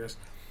baby hairs,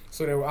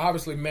 so they were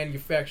obviously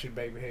manufactured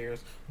baby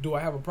hairs. Do I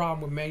have a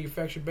problem with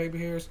manufactured baby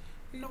hairs?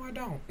 No, I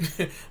don't.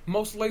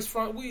 Most lace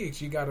front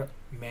wigs, you gotta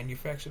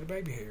manufacture the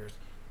baby hairs.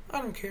 I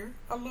don't care.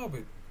 I love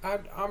it.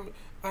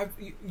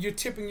 You're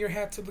tipping your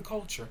hat to the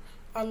culture.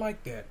 I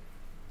like that.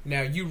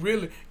 Now, you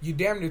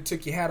damn near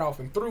took your hat off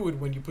and threw it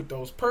when you put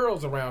those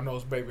pearls around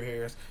those baby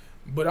hairs.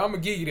 But I'm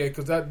going to give you that,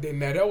 because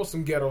that was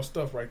some ghetto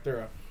stuff right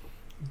there.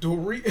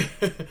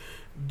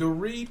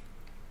 Dorit,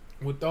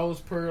 with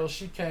those pearls,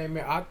 she came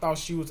in. I thought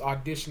she was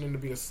auditioning to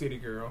be a city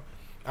girl.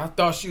 I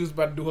thought she was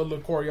about to do her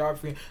little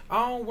choreography.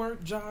 I don't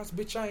work jobs,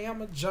 bitch, I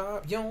am a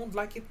job. You don't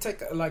like it,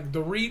 take it. Like,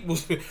 Dorit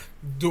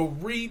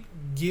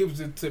gives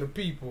it to the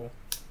people.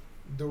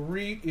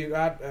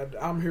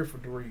 I'm here for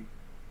Dorit.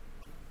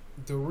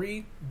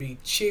 Dorit be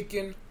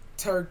chicken,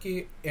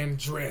 turkey, and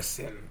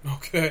dressing.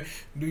 Okay?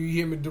 Do you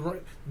hear me?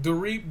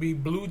 Dorit be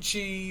blue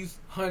cheese,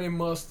 honey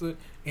mustard,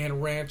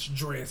 and ranch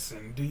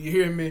dressing. Do you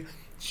hear me?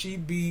 She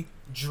be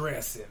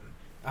dressing.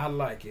 I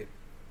like it.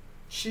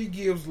 She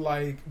gives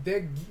like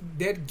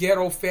that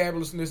ghetto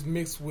fabulousness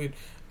mixed with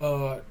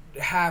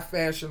high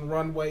fashion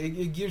runway.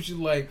 It gives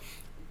you like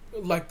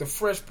like the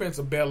Fresh Prince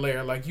of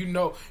Bel-Air. Like, you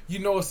know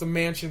it's a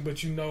mansion,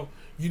 but you know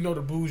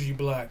the bougie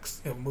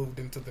blacks have moved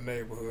into the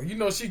neighborhood. You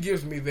know, she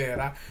gives me that.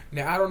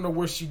 I don't know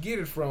where she get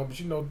it from, but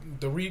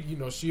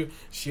Dorit,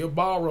 she'll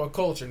borrow a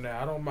culture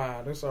now. I don't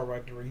mind. That's all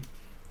right, Dorit.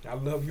 I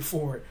love you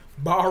for it.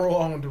 Borrow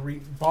on,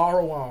 Dorit.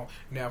 Borrow on.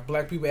 Now, if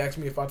black people ask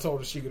me if I told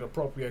her she could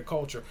appropriate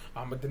culture,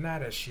 I'm going to deny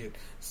that shit.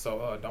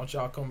 So, don't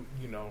y'all come,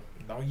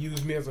 don't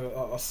use me as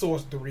a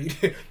source,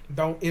 Dorit.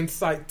 Don't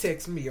incite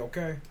text me,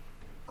 okay?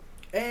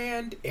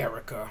 And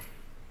Erica.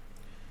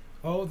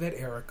 Oh, that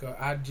Erica.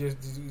 I just,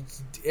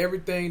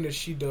 everything that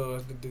she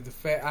does, the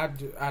fact,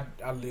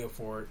 I live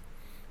for it.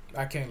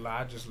 I can't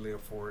lie, I just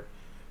live for it.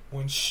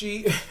 When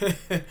she,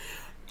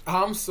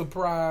 I'm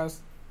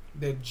surprised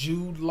that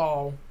Jude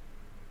Law,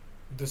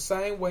 the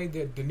same way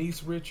that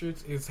Denise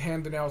Richards is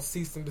handing out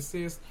cease and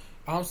desist,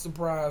 I'm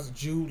surprised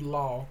Jude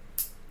Law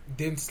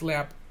didn't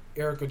slap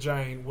Erica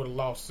Jane with a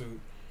lawsuit,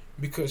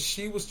 because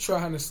she was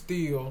trying to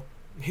steal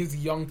his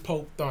young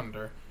Pope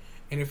thunder.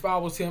 And if I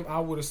was him, I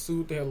would have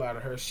sued the hell out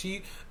of her.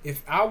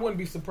 I wouldn't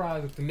be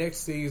surprised if the next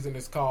season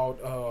is called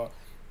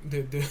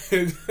the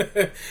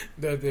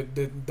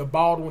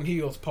Baldwin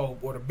Hills Pope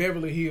or the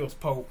Beverly Hills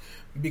Pope,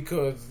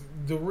 because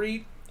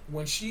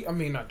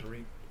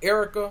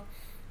Erica,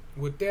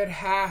 with that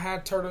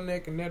high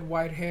turtleneck and that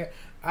white hat,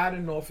 I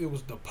didn't know if it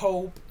was the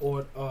Pope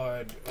or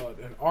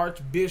an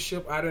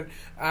Archbishop. I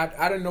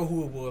didn't know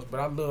who it was, but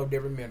I loved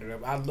every minute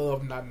of it. I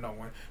loved not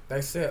knowing.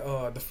 They said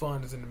the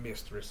fun is in the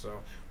mystery,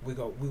 so we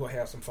gonna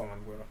have some fun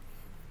with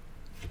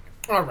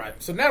her. All right,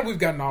 so now we've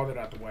gotten all that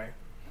out the way.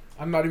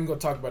 I'm not even gonna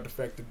talk about the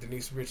fact that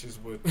Denise Richards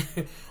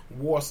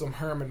wore some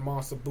Herman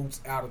Monster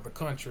boots out of the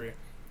country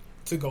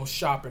to go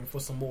shopping for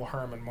some more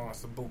Herman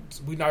Monster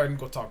boots. We're not even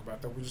gonna talk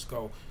about that. We just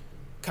go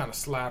kind of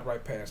slide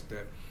right past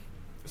that.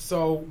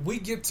 So we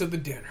get to the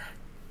dinner.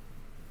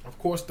 Of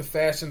course, the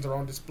fashions are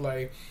on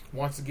display.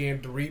 Once again,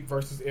 Dorit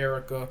versus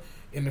Erica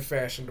in the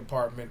fashion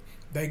department.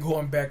 They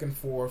going back and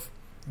forth.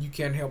 You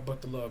can't help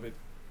but to love it.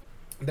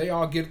 They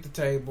all get at the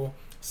table.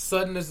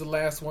 Sutton is the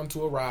last one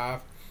to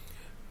arrive,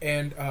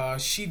 and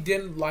she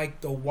didn't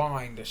like the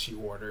wine that she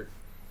ordered.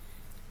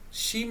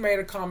 She made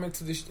a comment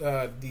to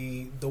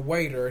the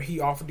waiter. He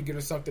offered to get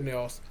her something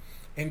else,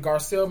 and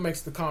Garcelle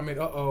makes the comment,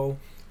 "Uh-oh,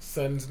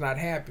 Sutton's not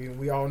happy." And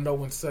we all know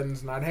when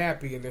Sutton's not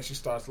happy, and then she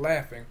starts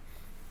laughing.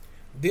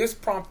 This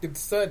prompted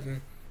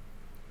Sutton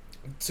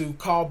to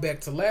call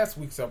back to last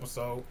week's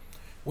episode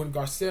when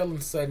Garcelle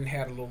and Sutton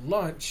had a little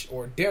lunch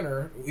or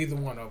dinner. Either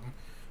one of them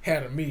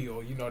had a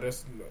meal.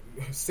 That's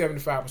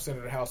 75%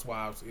 of the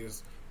housewives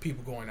is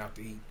people going out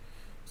to eat.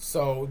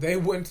 So they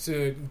went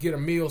to get a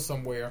meal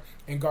somewhere,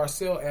 and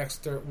Garcelle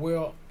asked her,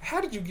 "Well, how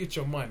did you get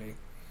your money?"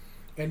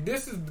 And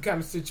this is the kind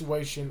of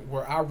situation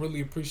where I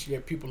really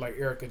appreciate people like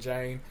Erica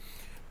Jane.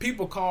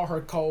 People call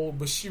her cold,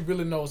 but she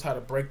really knows how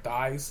to break the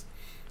ice.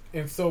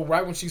 And so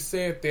right when she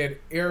said that,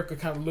 Erica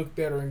kind of looked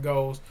at her and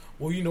goes,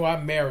 "Well,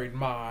 I married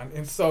mine."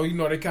 And so,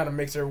 that kind of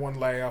makes everyone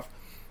laugh.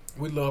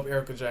 We love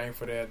Erica Jane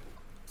for that.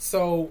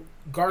 So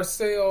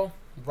Garcelle,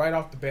 right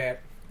off the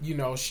bat,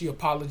 she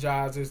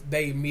apologizes.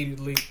 They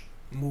immediately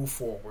move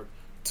forward.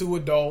 Two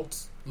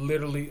adults,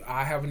 literally,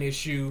 "I have an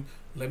issue.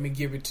 Let me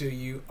give it to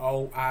you.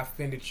 Oh, I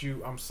offended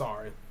you. I'm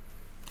sorry."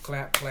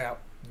 Clap,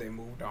 clap. They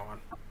moved on.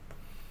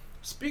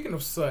 Speaking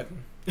of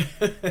Sutton,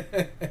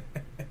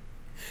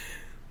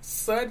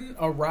 Sutton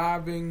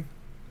arriving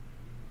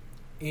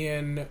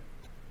in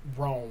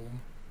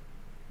Rome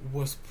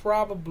was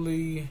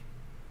probably,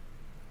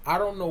 I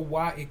don't know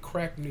why it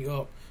cracked me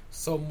up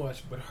so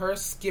much, but her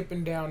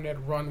skipping down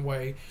that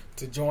runway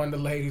to join the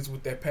ladies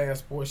with that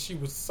passport, she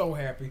was so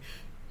happy.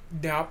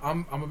 Now,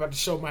 I'm about to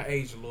show my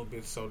age a little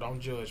bit, so don't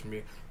judge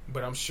me.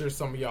 But I'm sure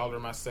some of y'all are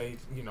my same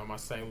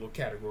little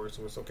category,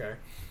 so it's okay.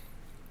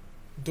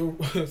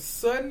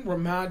 Sutton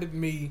reminded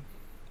me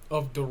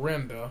of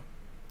Dorinda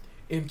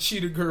in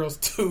Cheetah Girls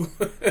 2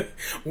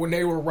 when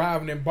they were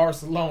arriving in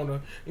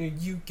Barcelona.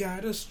 And you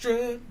gotta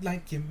strut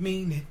like you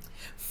mean it.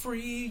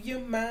 Free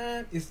your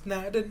mind. It's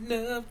not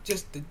enough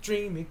just to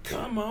dream it.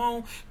 Come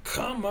on,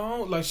 come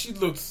on. Like, she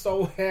looked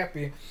so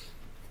happy.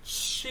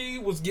 She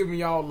was giving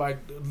y'all like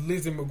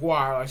Lizzie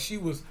McGuire. Like, she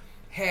was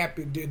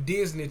happy. The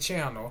Disney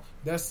Channel.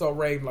 That's so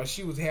Raven. Like,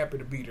 she was happy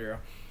to be there.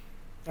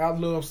 I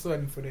love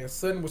Sutton for that.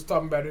 Sutton was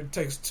talking about it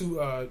takes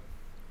two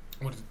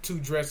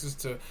dresses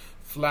to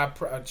fly.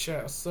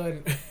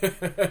 Sutton,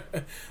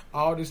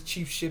 all this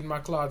cheap shit in my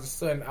closet.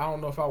 Sutton, I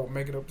don't know if I would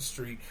make it up the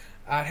street.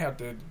 I'd have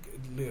to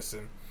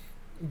listen.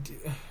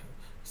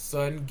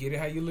 Sutton, get it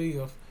how you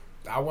live.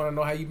 I want to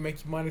know how you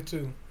make your money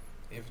too.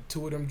 If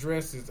two of them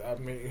dresses, I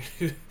mean,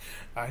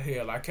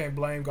 hell, I can't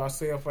blame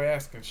Garcelle for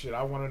asking shit.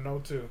 I want to know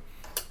too.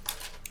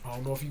 I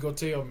don't know if you go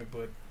tell me,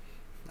 but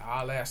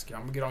I'll ask you.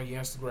 I'm going to get on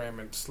your Instagram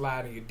and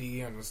slide in your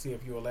DM and see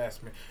if you'll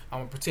ask me. I'm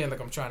going to pretend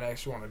like I'm trying to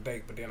ask you on a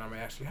date, but then I'm going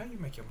to ask you, how you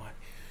make your money?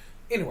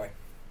 Anyway,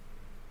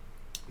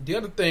 the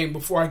other thing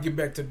before I get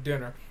back to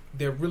dinner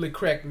that really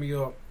cracked me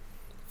up,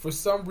 for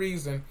some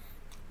reason,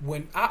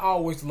 when I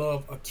always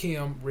love a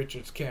Kim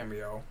Richards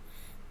cameo.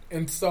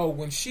 And so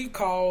when she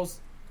calls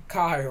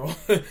Kyle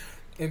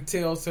and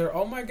tells her,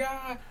 "Oh my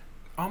God,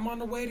 I'm on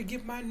the way to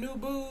get my new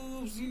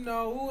boobs, you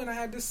know." Ooh, and I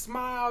had this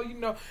smile, you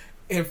know.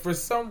 And for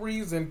some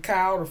reason,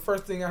 Kyle, the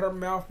first thing out of her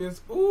mouth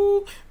is,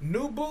 "Ooh,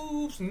 new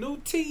boobs, new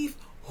teeth.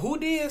 Who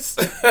this?"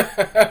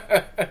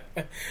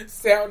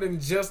 Sounding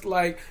just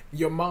like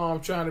your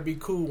mom trying to be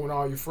cool when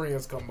all your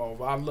friends come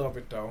over. I love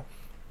it though.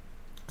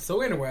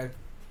 So anyway,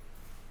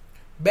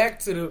 back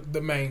to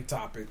the main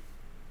topic.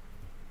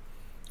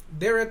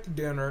 They're at the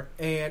dinner,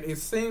 and it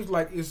seems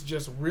like it's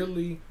just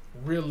really,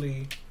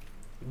 really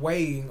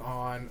weighing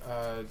on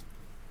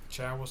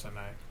child, what's her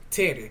name?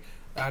 Teddy.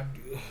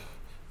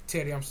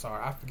 Teddy, I'm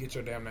sorry. I forget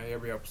your damn name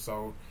every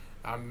episode.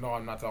 I know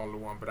I'm not the only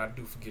one, but I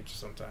do forget you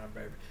sometimes,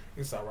 baby.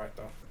 It's alright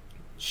though.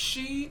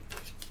 She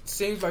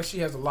seems like she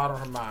has a lot on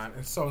her mind,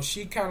 and so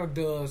she kind of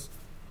does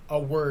a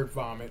word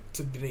vomit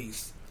to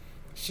Denise.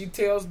 She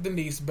tells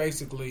Denise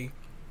basically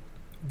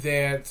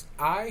that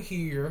I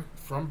hear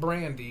from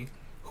Brandy,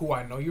 who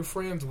I know you're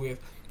friends with,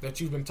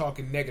 that you've been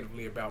talking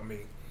negatively about me.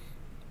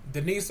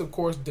 Denise, of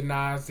course,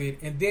 denies it,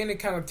 and then it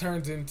kind of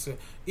turns into,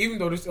 even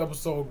though this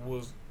episode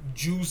was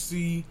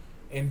juicy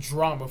and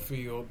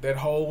drama-filled, that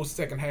whole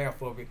second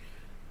half of it,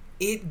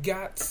 it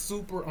got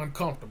super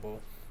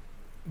uncomfortable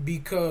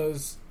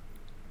because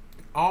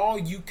all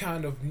you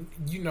kind of,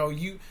 you know,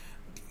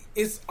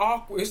 it's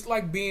awkward. It's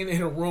like being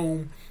in a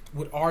room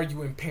with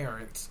arguing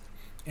parents.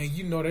 And,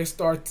 you know, they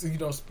start to, you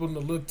know, spilling a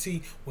little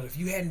tea. Well, if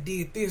you hadn't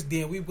did this,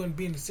 then we wouldn't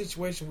be in the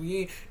situation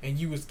we in. And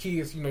you as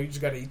kids, you know, you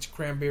just got to eat your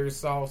cranberry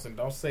sauce and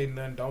don't say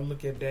nothing. Don't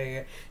look at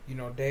Dad. You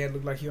know, Dad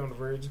look like he on the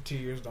verge of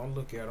tears. Don't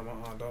look at him.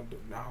 Don't do,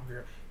 no,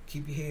 girl.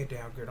 Keep your head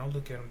down, girl. Don't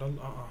look at him. Don't,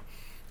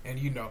 And,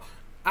 you know,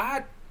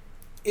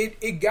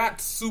 it got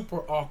super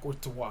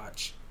awkward to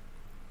watch.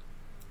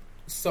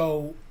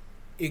 So,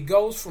 it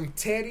goes from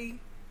Teddy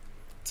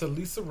to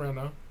Lisa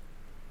Rinna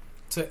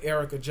to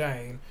Erica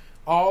Jane,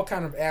 all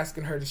kind of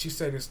asking her, did she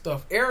say this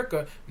stuff?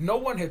 Erica, no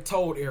one had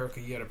told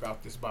Erica yet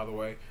about this, by the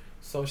way.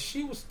 So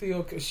she was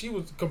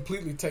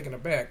completely taken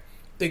aback,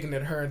 thinking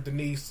that her and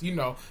Denise, you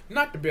know,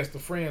 not the best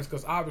of friends,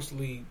 because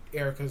obviously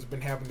Erica has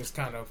been having this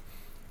kind of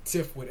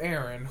tiff with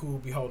Aaron, who will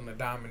be holding a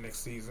diamond next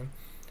season.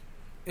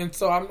 And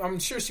so I'm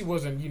sure she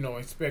wasn't, you know,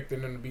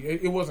 expecting them to be,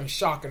 it wasn't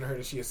shocking to her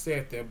that she had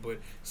said that, but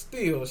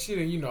still, she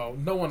didn't, you know,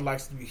 no one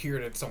likes to hear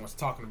that someone's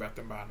talking about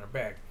them behind their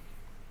back.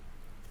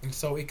 And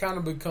so it kind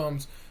of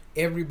becomes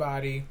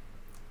everybody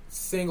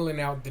singling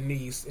out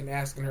Denise and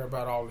asking her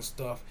about all this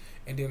stuff.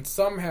 And then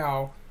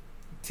somehow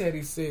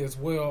Teddy says,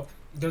 well,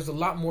 there's a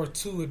lot more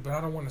to it, but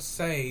I don't want to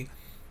say.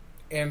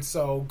 And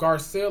so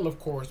Garcelle, of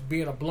course,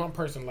 being a blunt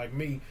person like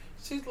me,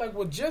 she's like,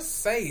 well, just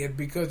say it,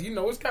 because, you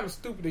know, it's kind of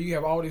stupid that you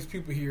have all these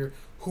people here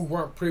who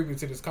weren't privy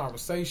to this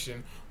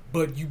conversation,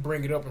 but you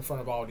bring it up in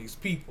front of all these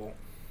people.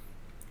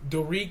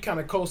 Dorit kind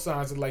of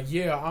co-signs it like,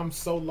 yeah, I'm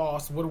so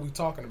lost. What are we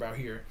talking about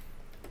here?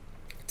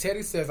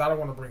 Teddy says, I don't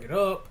want to bring it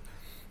up.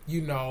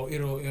 You know,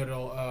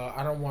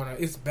 I don't want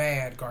to, it's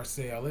bad,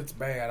 Garcelle. It's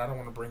bad. I don't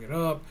want to bring it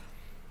up.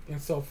 And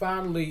so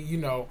finally, you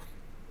know,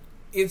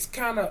 it's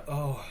kind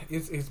of,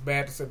 it's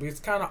bad to say, but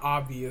it's kind of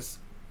obvious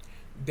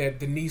that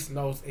Denise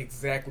knows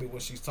exactly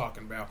what she's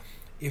talking about.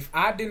 If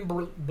I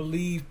didn't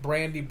believe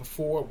Brandy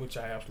before, which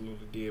I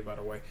absolutely did, by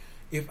the way,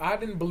 if I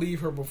didn't believe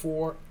her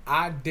before,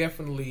 I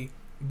definitely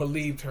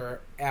believed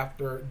her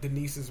after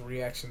Denise's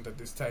reaction at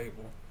this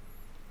table.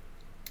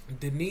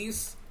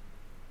 Denise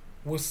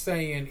was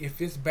saying,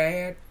 if it's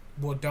bad,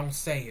 well, don't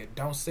say it.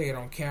 Don't say it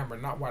on camera,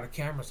 not while the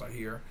cameras are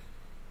here.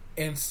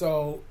 And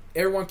so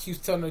everyone keeps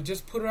telling her,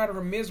 just put her out of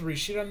her misery.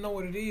 She doesn't know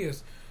what it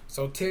is.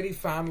 So Teddy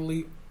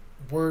finally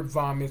word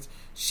vomits.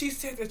 She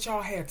said that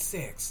y'all had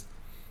sex.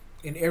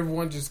 And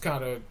everyone just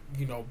kind of,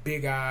 you know,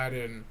 big-eyed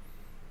and,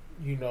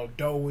 you know,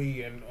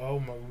 doughy and, oh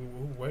my,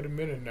 wait a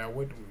minute now.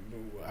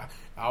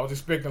 I was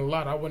expecting a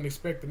lot. I wasn't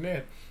expecting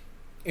that.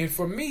 And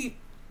for me,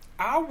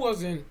 I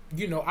wasn't,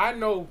 you know, I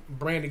know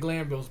Brandy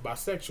Glanville's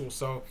bisexual,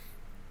 so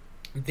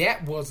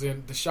that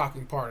wasn't the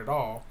shocking part at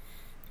all.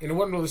 And it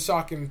wasn't really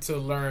shocking to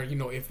learn, you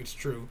know, if it's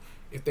true,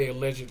 if they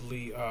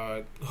allegedly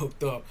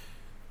hooked up.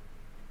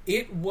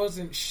 It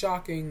wasn't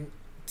shocking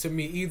to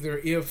me either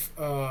if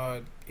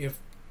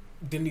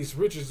Denise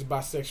Richards is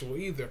bisexual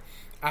either.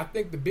 I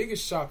think the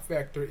biggest shock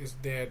factor is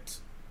that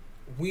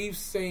we've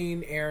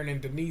seen Aaron and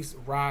Denise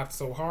ride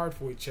so hard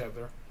for each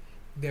other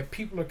that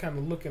people are kind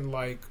of looking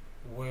like,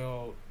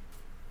 well,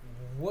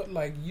 what,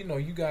 like, you know,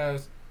 you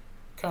guys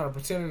kind of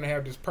pretending to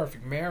have this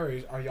perfect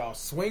marriage. Are y'all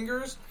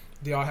swingers?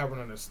 Do y'all have an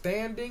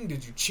understanding?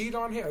 Did you cheat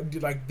on him?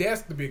 Like,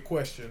 that's the big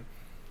question.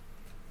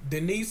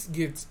 Denise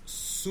gets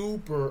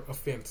super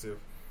offensive.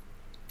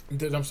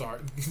 I'm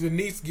sorry.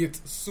 Denise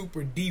gets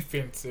super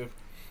defensive.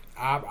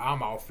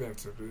 I'm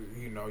offensive.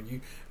 You know,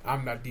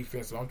 I'm not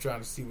defensive. I'm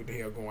trying to see what the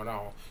hell going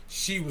on.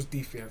 She was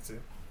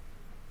defensive.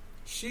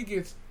 She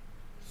gets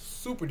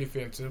super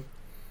defensive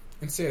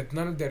and said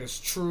none of that is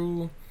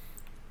true.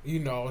 You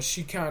know,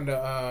 she kind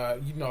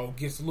of, you know,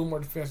 gets a little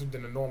more defensive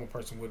than a normal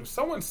person would. If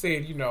someone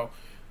said, you know,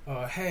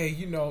 hey,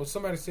 you know,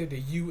 somebody said that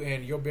you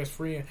and your best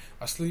friend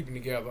are sleeping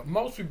together,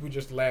 most people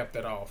just laughed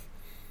that off.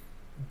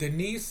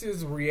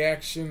 Denise's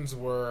reactions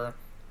were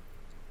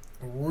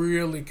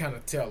really kind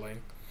of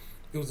telling.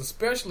 It was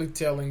especially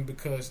telling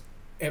because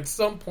at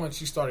some point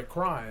she started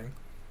crying,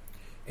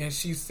 and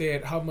she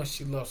said how much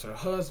she loves her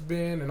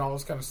husband and all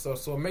this kind of stuff.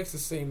 So it makes it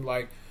seem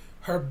like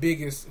her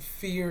biggest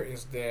fear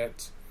is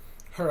that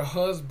her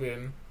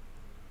husband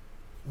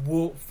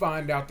will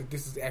find out that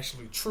this is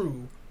actually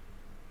true,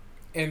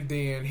 and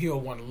then he'll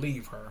want to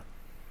leave her,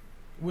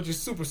 which is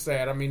super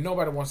sad. I mean,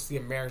 nobody wants to see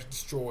a marriage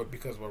destroyed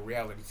because of a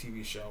reality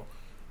TV show,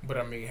 but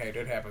I mean, hey,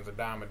 that happens a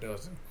dime a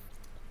dozen.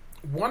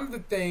 One of the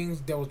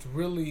things that was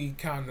really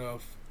kind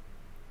of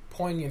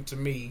poignant to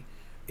me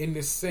in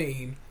this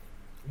scene,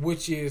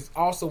 which is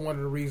also one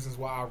of the reasons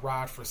why I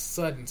ride for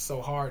Sutton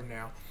so hard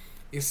now,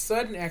 is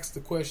Sutton asks the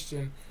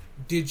question,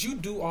 did you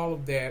do all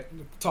of that,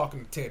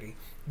 talking to Teddy,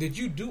 did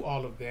you do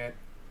all of that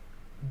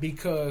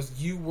because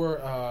you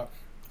were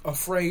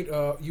afraid,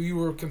 you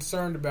were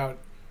concerned about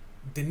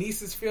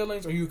Denise's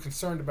feelings, or you were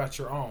concerned about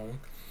your own?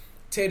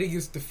 Teddy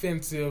gets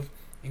defensive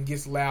and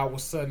gets loud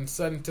with Sutton.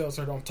 Sutton tells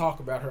her, don't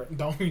talk about her.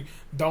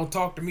 Don't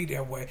talk to me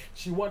that way.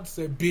 She wanted to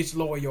say, bitch,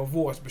 lower your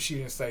voice, but she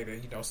didn't say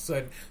that. You know,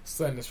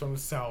 Sutton is from the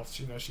South.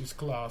 You know, she's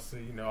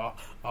classy. You know,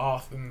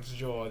 Athens,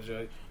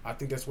 Georgia. I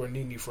think that's where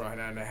Nene from.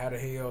 And how the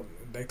hell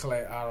they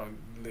class? I don't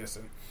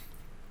listen.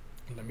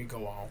 Let me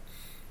go on.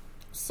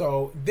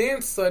 So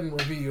then Sutton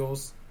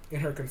reveals in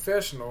her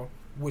confessional,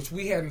 which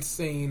we hadn't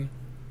seen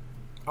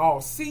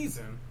all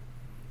season,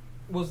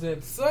 was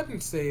that Sutton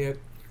said,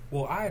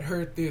 well, I had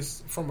heard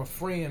this from a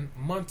friend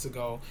months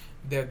ago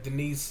that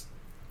Denise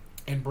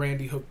and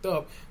Brandy hooked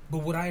up,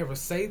 but would I ever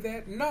say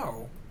that?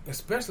 No,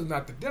 especially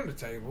not the dinner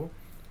table.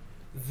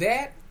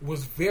 That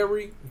was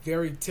very,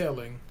 very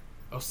telling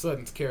of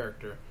Sutton's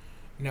character.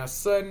 Now,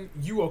 Sutton,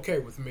 you okay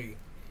with me?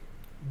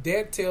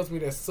 That tells me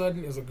that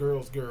Sutton is a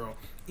girl's girl.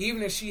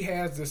 Even if she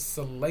has this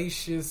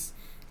salacious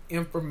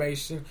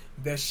information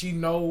that she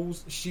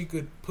knows she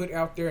could put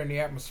out there in the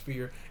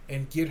atmosphere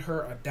and get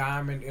her a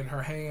diamond in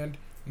her hand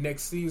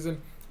next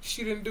season,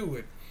 she didn't do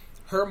it.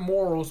 Her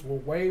morals were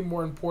way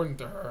more important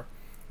to her,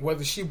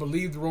 whether she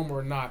believed the rumor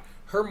or not.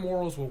 Her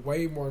morals were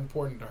way more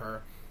important to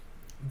her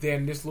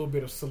than this little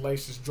bit of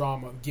salacious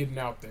drama getting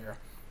out there.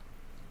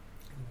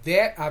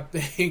 That, I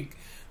think,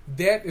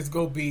 that is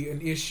going to be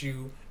an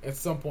issue at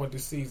some point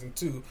this season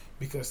too,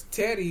 because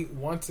Teddy,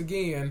 once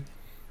again,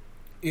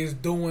 is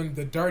doing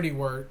the dirty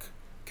work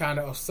kind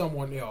of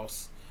someone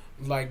else.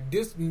 Like,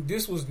 this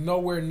was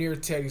nowhere near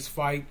Teddy's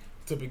fight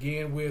to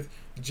begin with,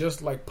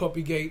 just like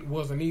Puppygate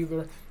wasn't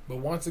either. But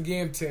once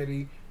again,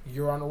 Teddy,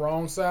 you're on the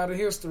wrong side of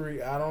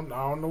history. I don't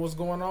know what's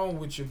going on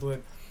with you,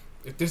 but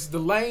if this is the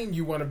lane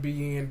you want to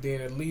be in,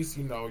 then at least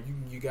you know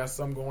you got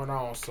something going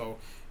on. So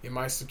it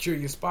might secure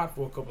your spot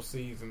for a couple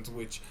seasons,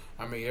 which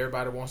I mean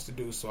everybody wants to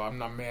do. So I'm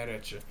not mad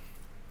at you.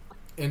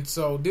 And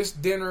so this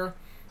dinner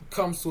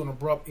comes to an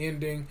abrupt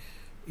ending.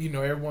 You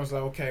know, everyone's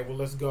like, okay, well,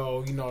 let's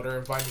go. You know, they're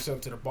inviting each other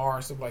to the bar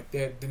and stuff like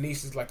that.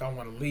 Denise is like, I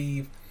want to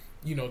leave.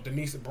 You know,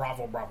 Denise,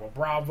 bravo, bravo,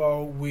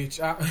 bravo, which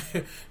I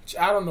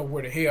don't know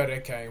where the hell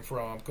that came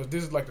from, because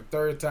this is like the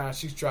third time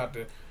she's tried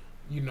to,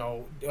 you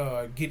know,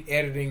 get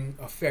editing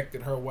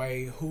affected her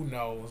way. Who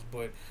knows?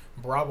 But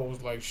Bravo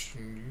was like,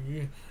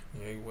 yeah,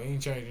 we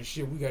ain't changing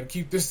shit. We got to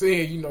keep this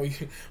in. You know,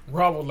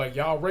 Bravo like,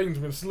 y'all ratings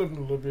been slipping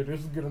a little bit.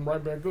 This will get them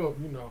right back up,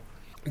 you know.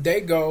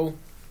 They go,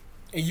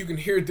 and you can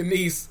hear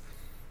Denise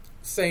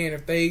saying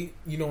if they,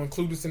 you know,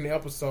 include this in the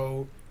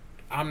episode,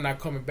 I'm not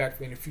coming back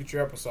for any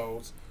future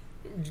episodes.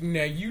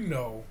 Now, you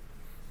know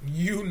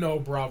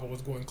Bravo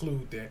was going to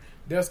include that.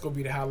 That's going to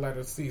be the highlight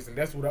of the season.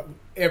 That's what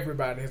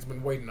everybody has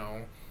been waiting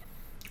on.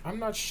 I'm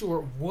not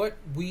sure what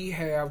we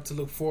have to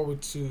look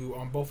forward to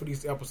on both of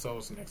these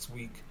episodes next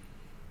week,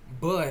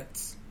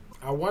 but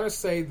I want to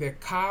say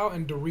that Kyle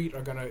and Dorit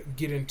are going to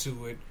get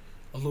into it,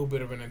 a little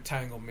bit of an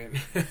entanglement,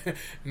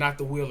 not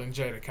the Will and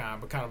Jada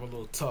kind, but kind of a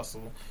little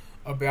tussle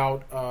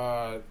about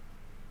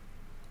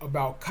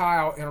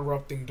Kyle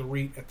interrupting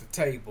Dorit at the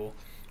table,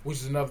 which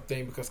is another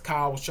thing because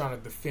Kyle was trying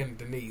to defend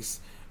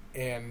Denise,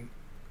 and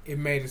it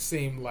made it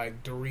seem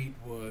like Dorit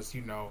was,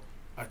 you know,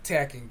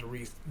 attacking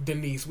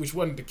Denise, which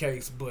wasn't the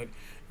case. But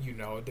you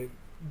know,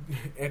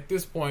 at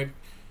this point,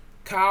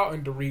 Kyle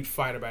and Dorit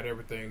fight about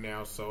everything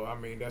now. So I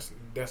mean, that's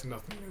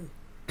nothing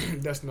new.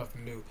 That's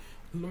nothing new.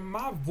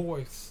 My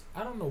voice,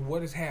 I don't know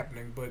what is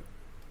happening, but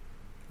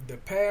the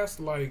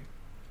past like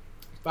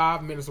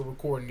 5 minutes of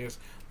recording this,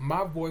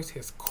 my voice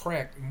has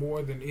cracked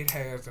more than it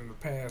has in the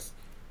past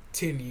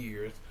 10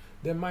 years.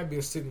 That might be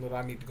a signal that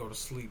I need to go to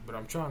sleep, but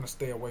I'm trying to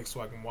stay awake so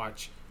I can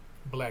watch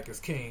Black is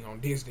King on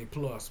Disney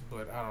Plus,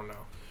 but I don't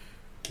know.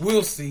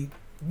 We'll see.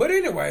 But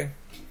anyway,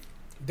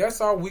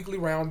 that's our weekly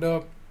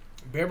roundup.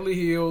 Beverly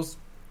Hills,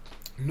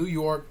 New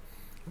York,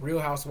 Real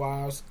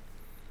Housewives.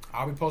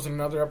 I'll be posting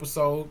another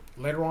episode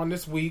later on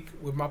this week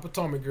with my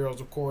Potomac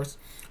girls, of course.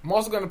 I'm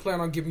also going to plan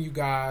on giving you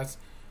guys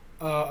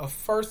a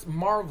first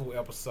Marvel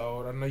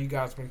episode. I know you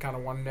guys have been kind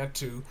of wanting that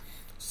too.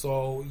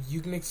 So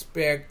you can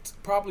expect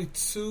probably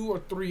 2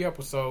 or 3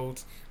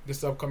 episodes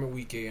this upcoming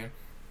weekend.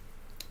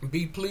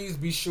 Please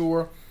be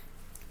sure,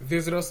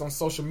 visit us on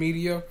social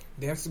media.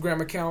 The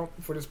Instagram account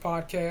for this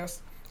podcast,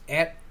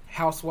 at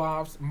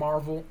Housewives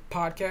Marvel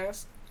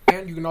Podcast.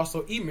 And you can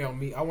also email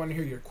me. I want to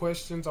hear your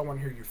questions. I want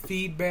to hear your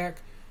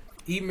feedback.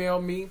 Email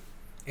me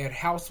at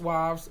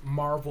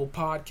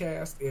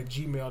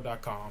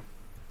housewivesmarvelpodcast@gmail.com.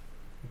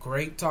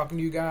 Great talking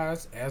to you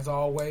guys. As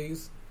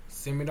always,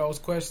 send me those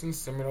questions.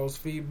 Send me those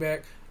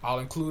feedback. I'll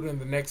include it in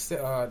the next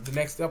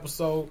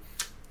episode.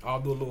 I'll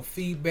do a little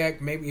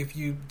feedback. Maybe if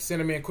you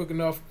send them in quick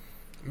enough,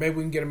 maybe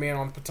we can get them in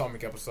on the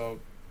Potomac episode.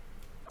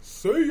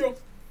 See ya.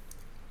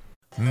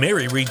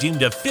 Mary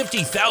redeemed a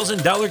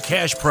 $50,000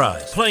 cash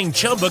prize playing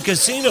Chumba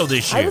Casino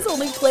this year. I was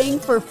only playing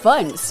for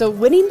fun, so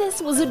winning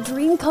this was a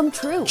dream come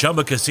true.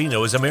 Chumba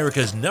Casino is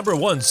America's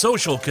 #1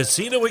 social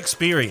casino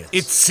experience.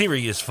 It's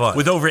serious fun.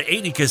 With over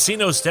 80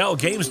 casino-style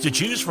games to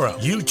choose from,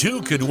 you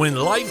too could win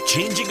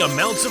life-changing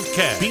amounts of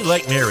cash. Be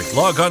like Mary.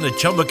 Log on to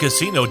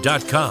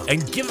ChumbaCasino.com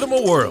and give them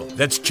a whirl.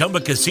 That's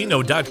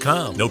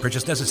ChumbaCasino.com. No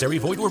purchase necessary.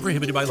 Void where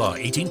prohibited by law.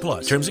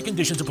 18+. Terms and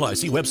conditions apply.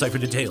 See website for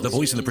details. The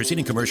voice in the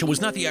preceding commercial was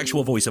not the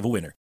actual voice of a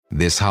winner.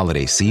 This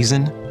holiday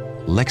season,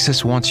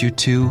 Lexus wants you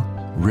to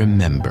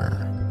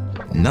remember.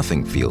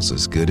 Nothing feels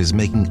as good as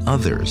making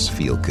others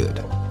feel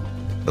good.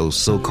 Those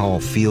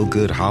so-called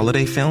feel-good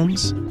holiday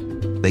films?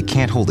 They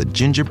can't hold a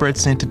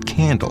gingerbread-scented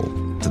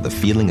candle to the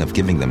feeling of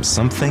giving them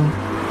something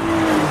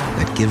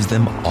that gives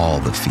them all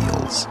the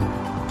feels.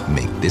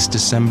 Make this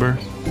December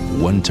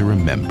one to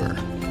remember.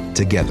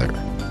 Together.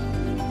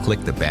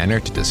 Click the banner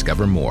to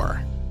discover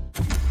more.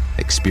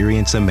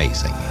 Experience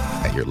amazing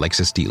at your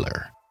Lexus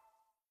dealer.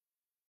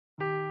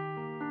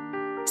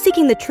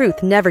 Seeking the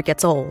truth never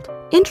gets old.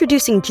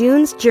 Introducing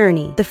June's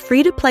Journey, the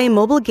free-to-play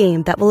mobile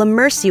game that will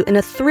immerse you in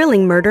a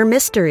thrilling murder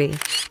mystery.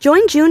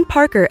 Join June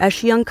Parker as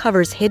she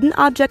uncovers hidden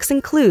objects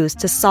and clues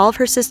to solve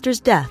her sister's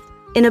death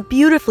in a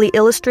beautifully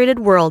illustrated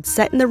world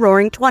set in the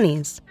Roaring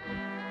 '20s.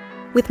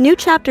 With new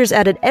chapters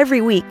added every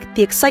week,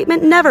 the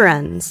excitement never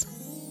ends.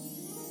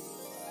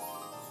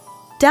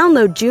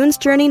 Download June's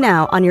Journey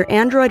now on your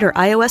Android or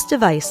iOS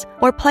device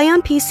or play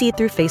on PC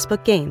through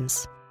Facebook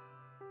Games.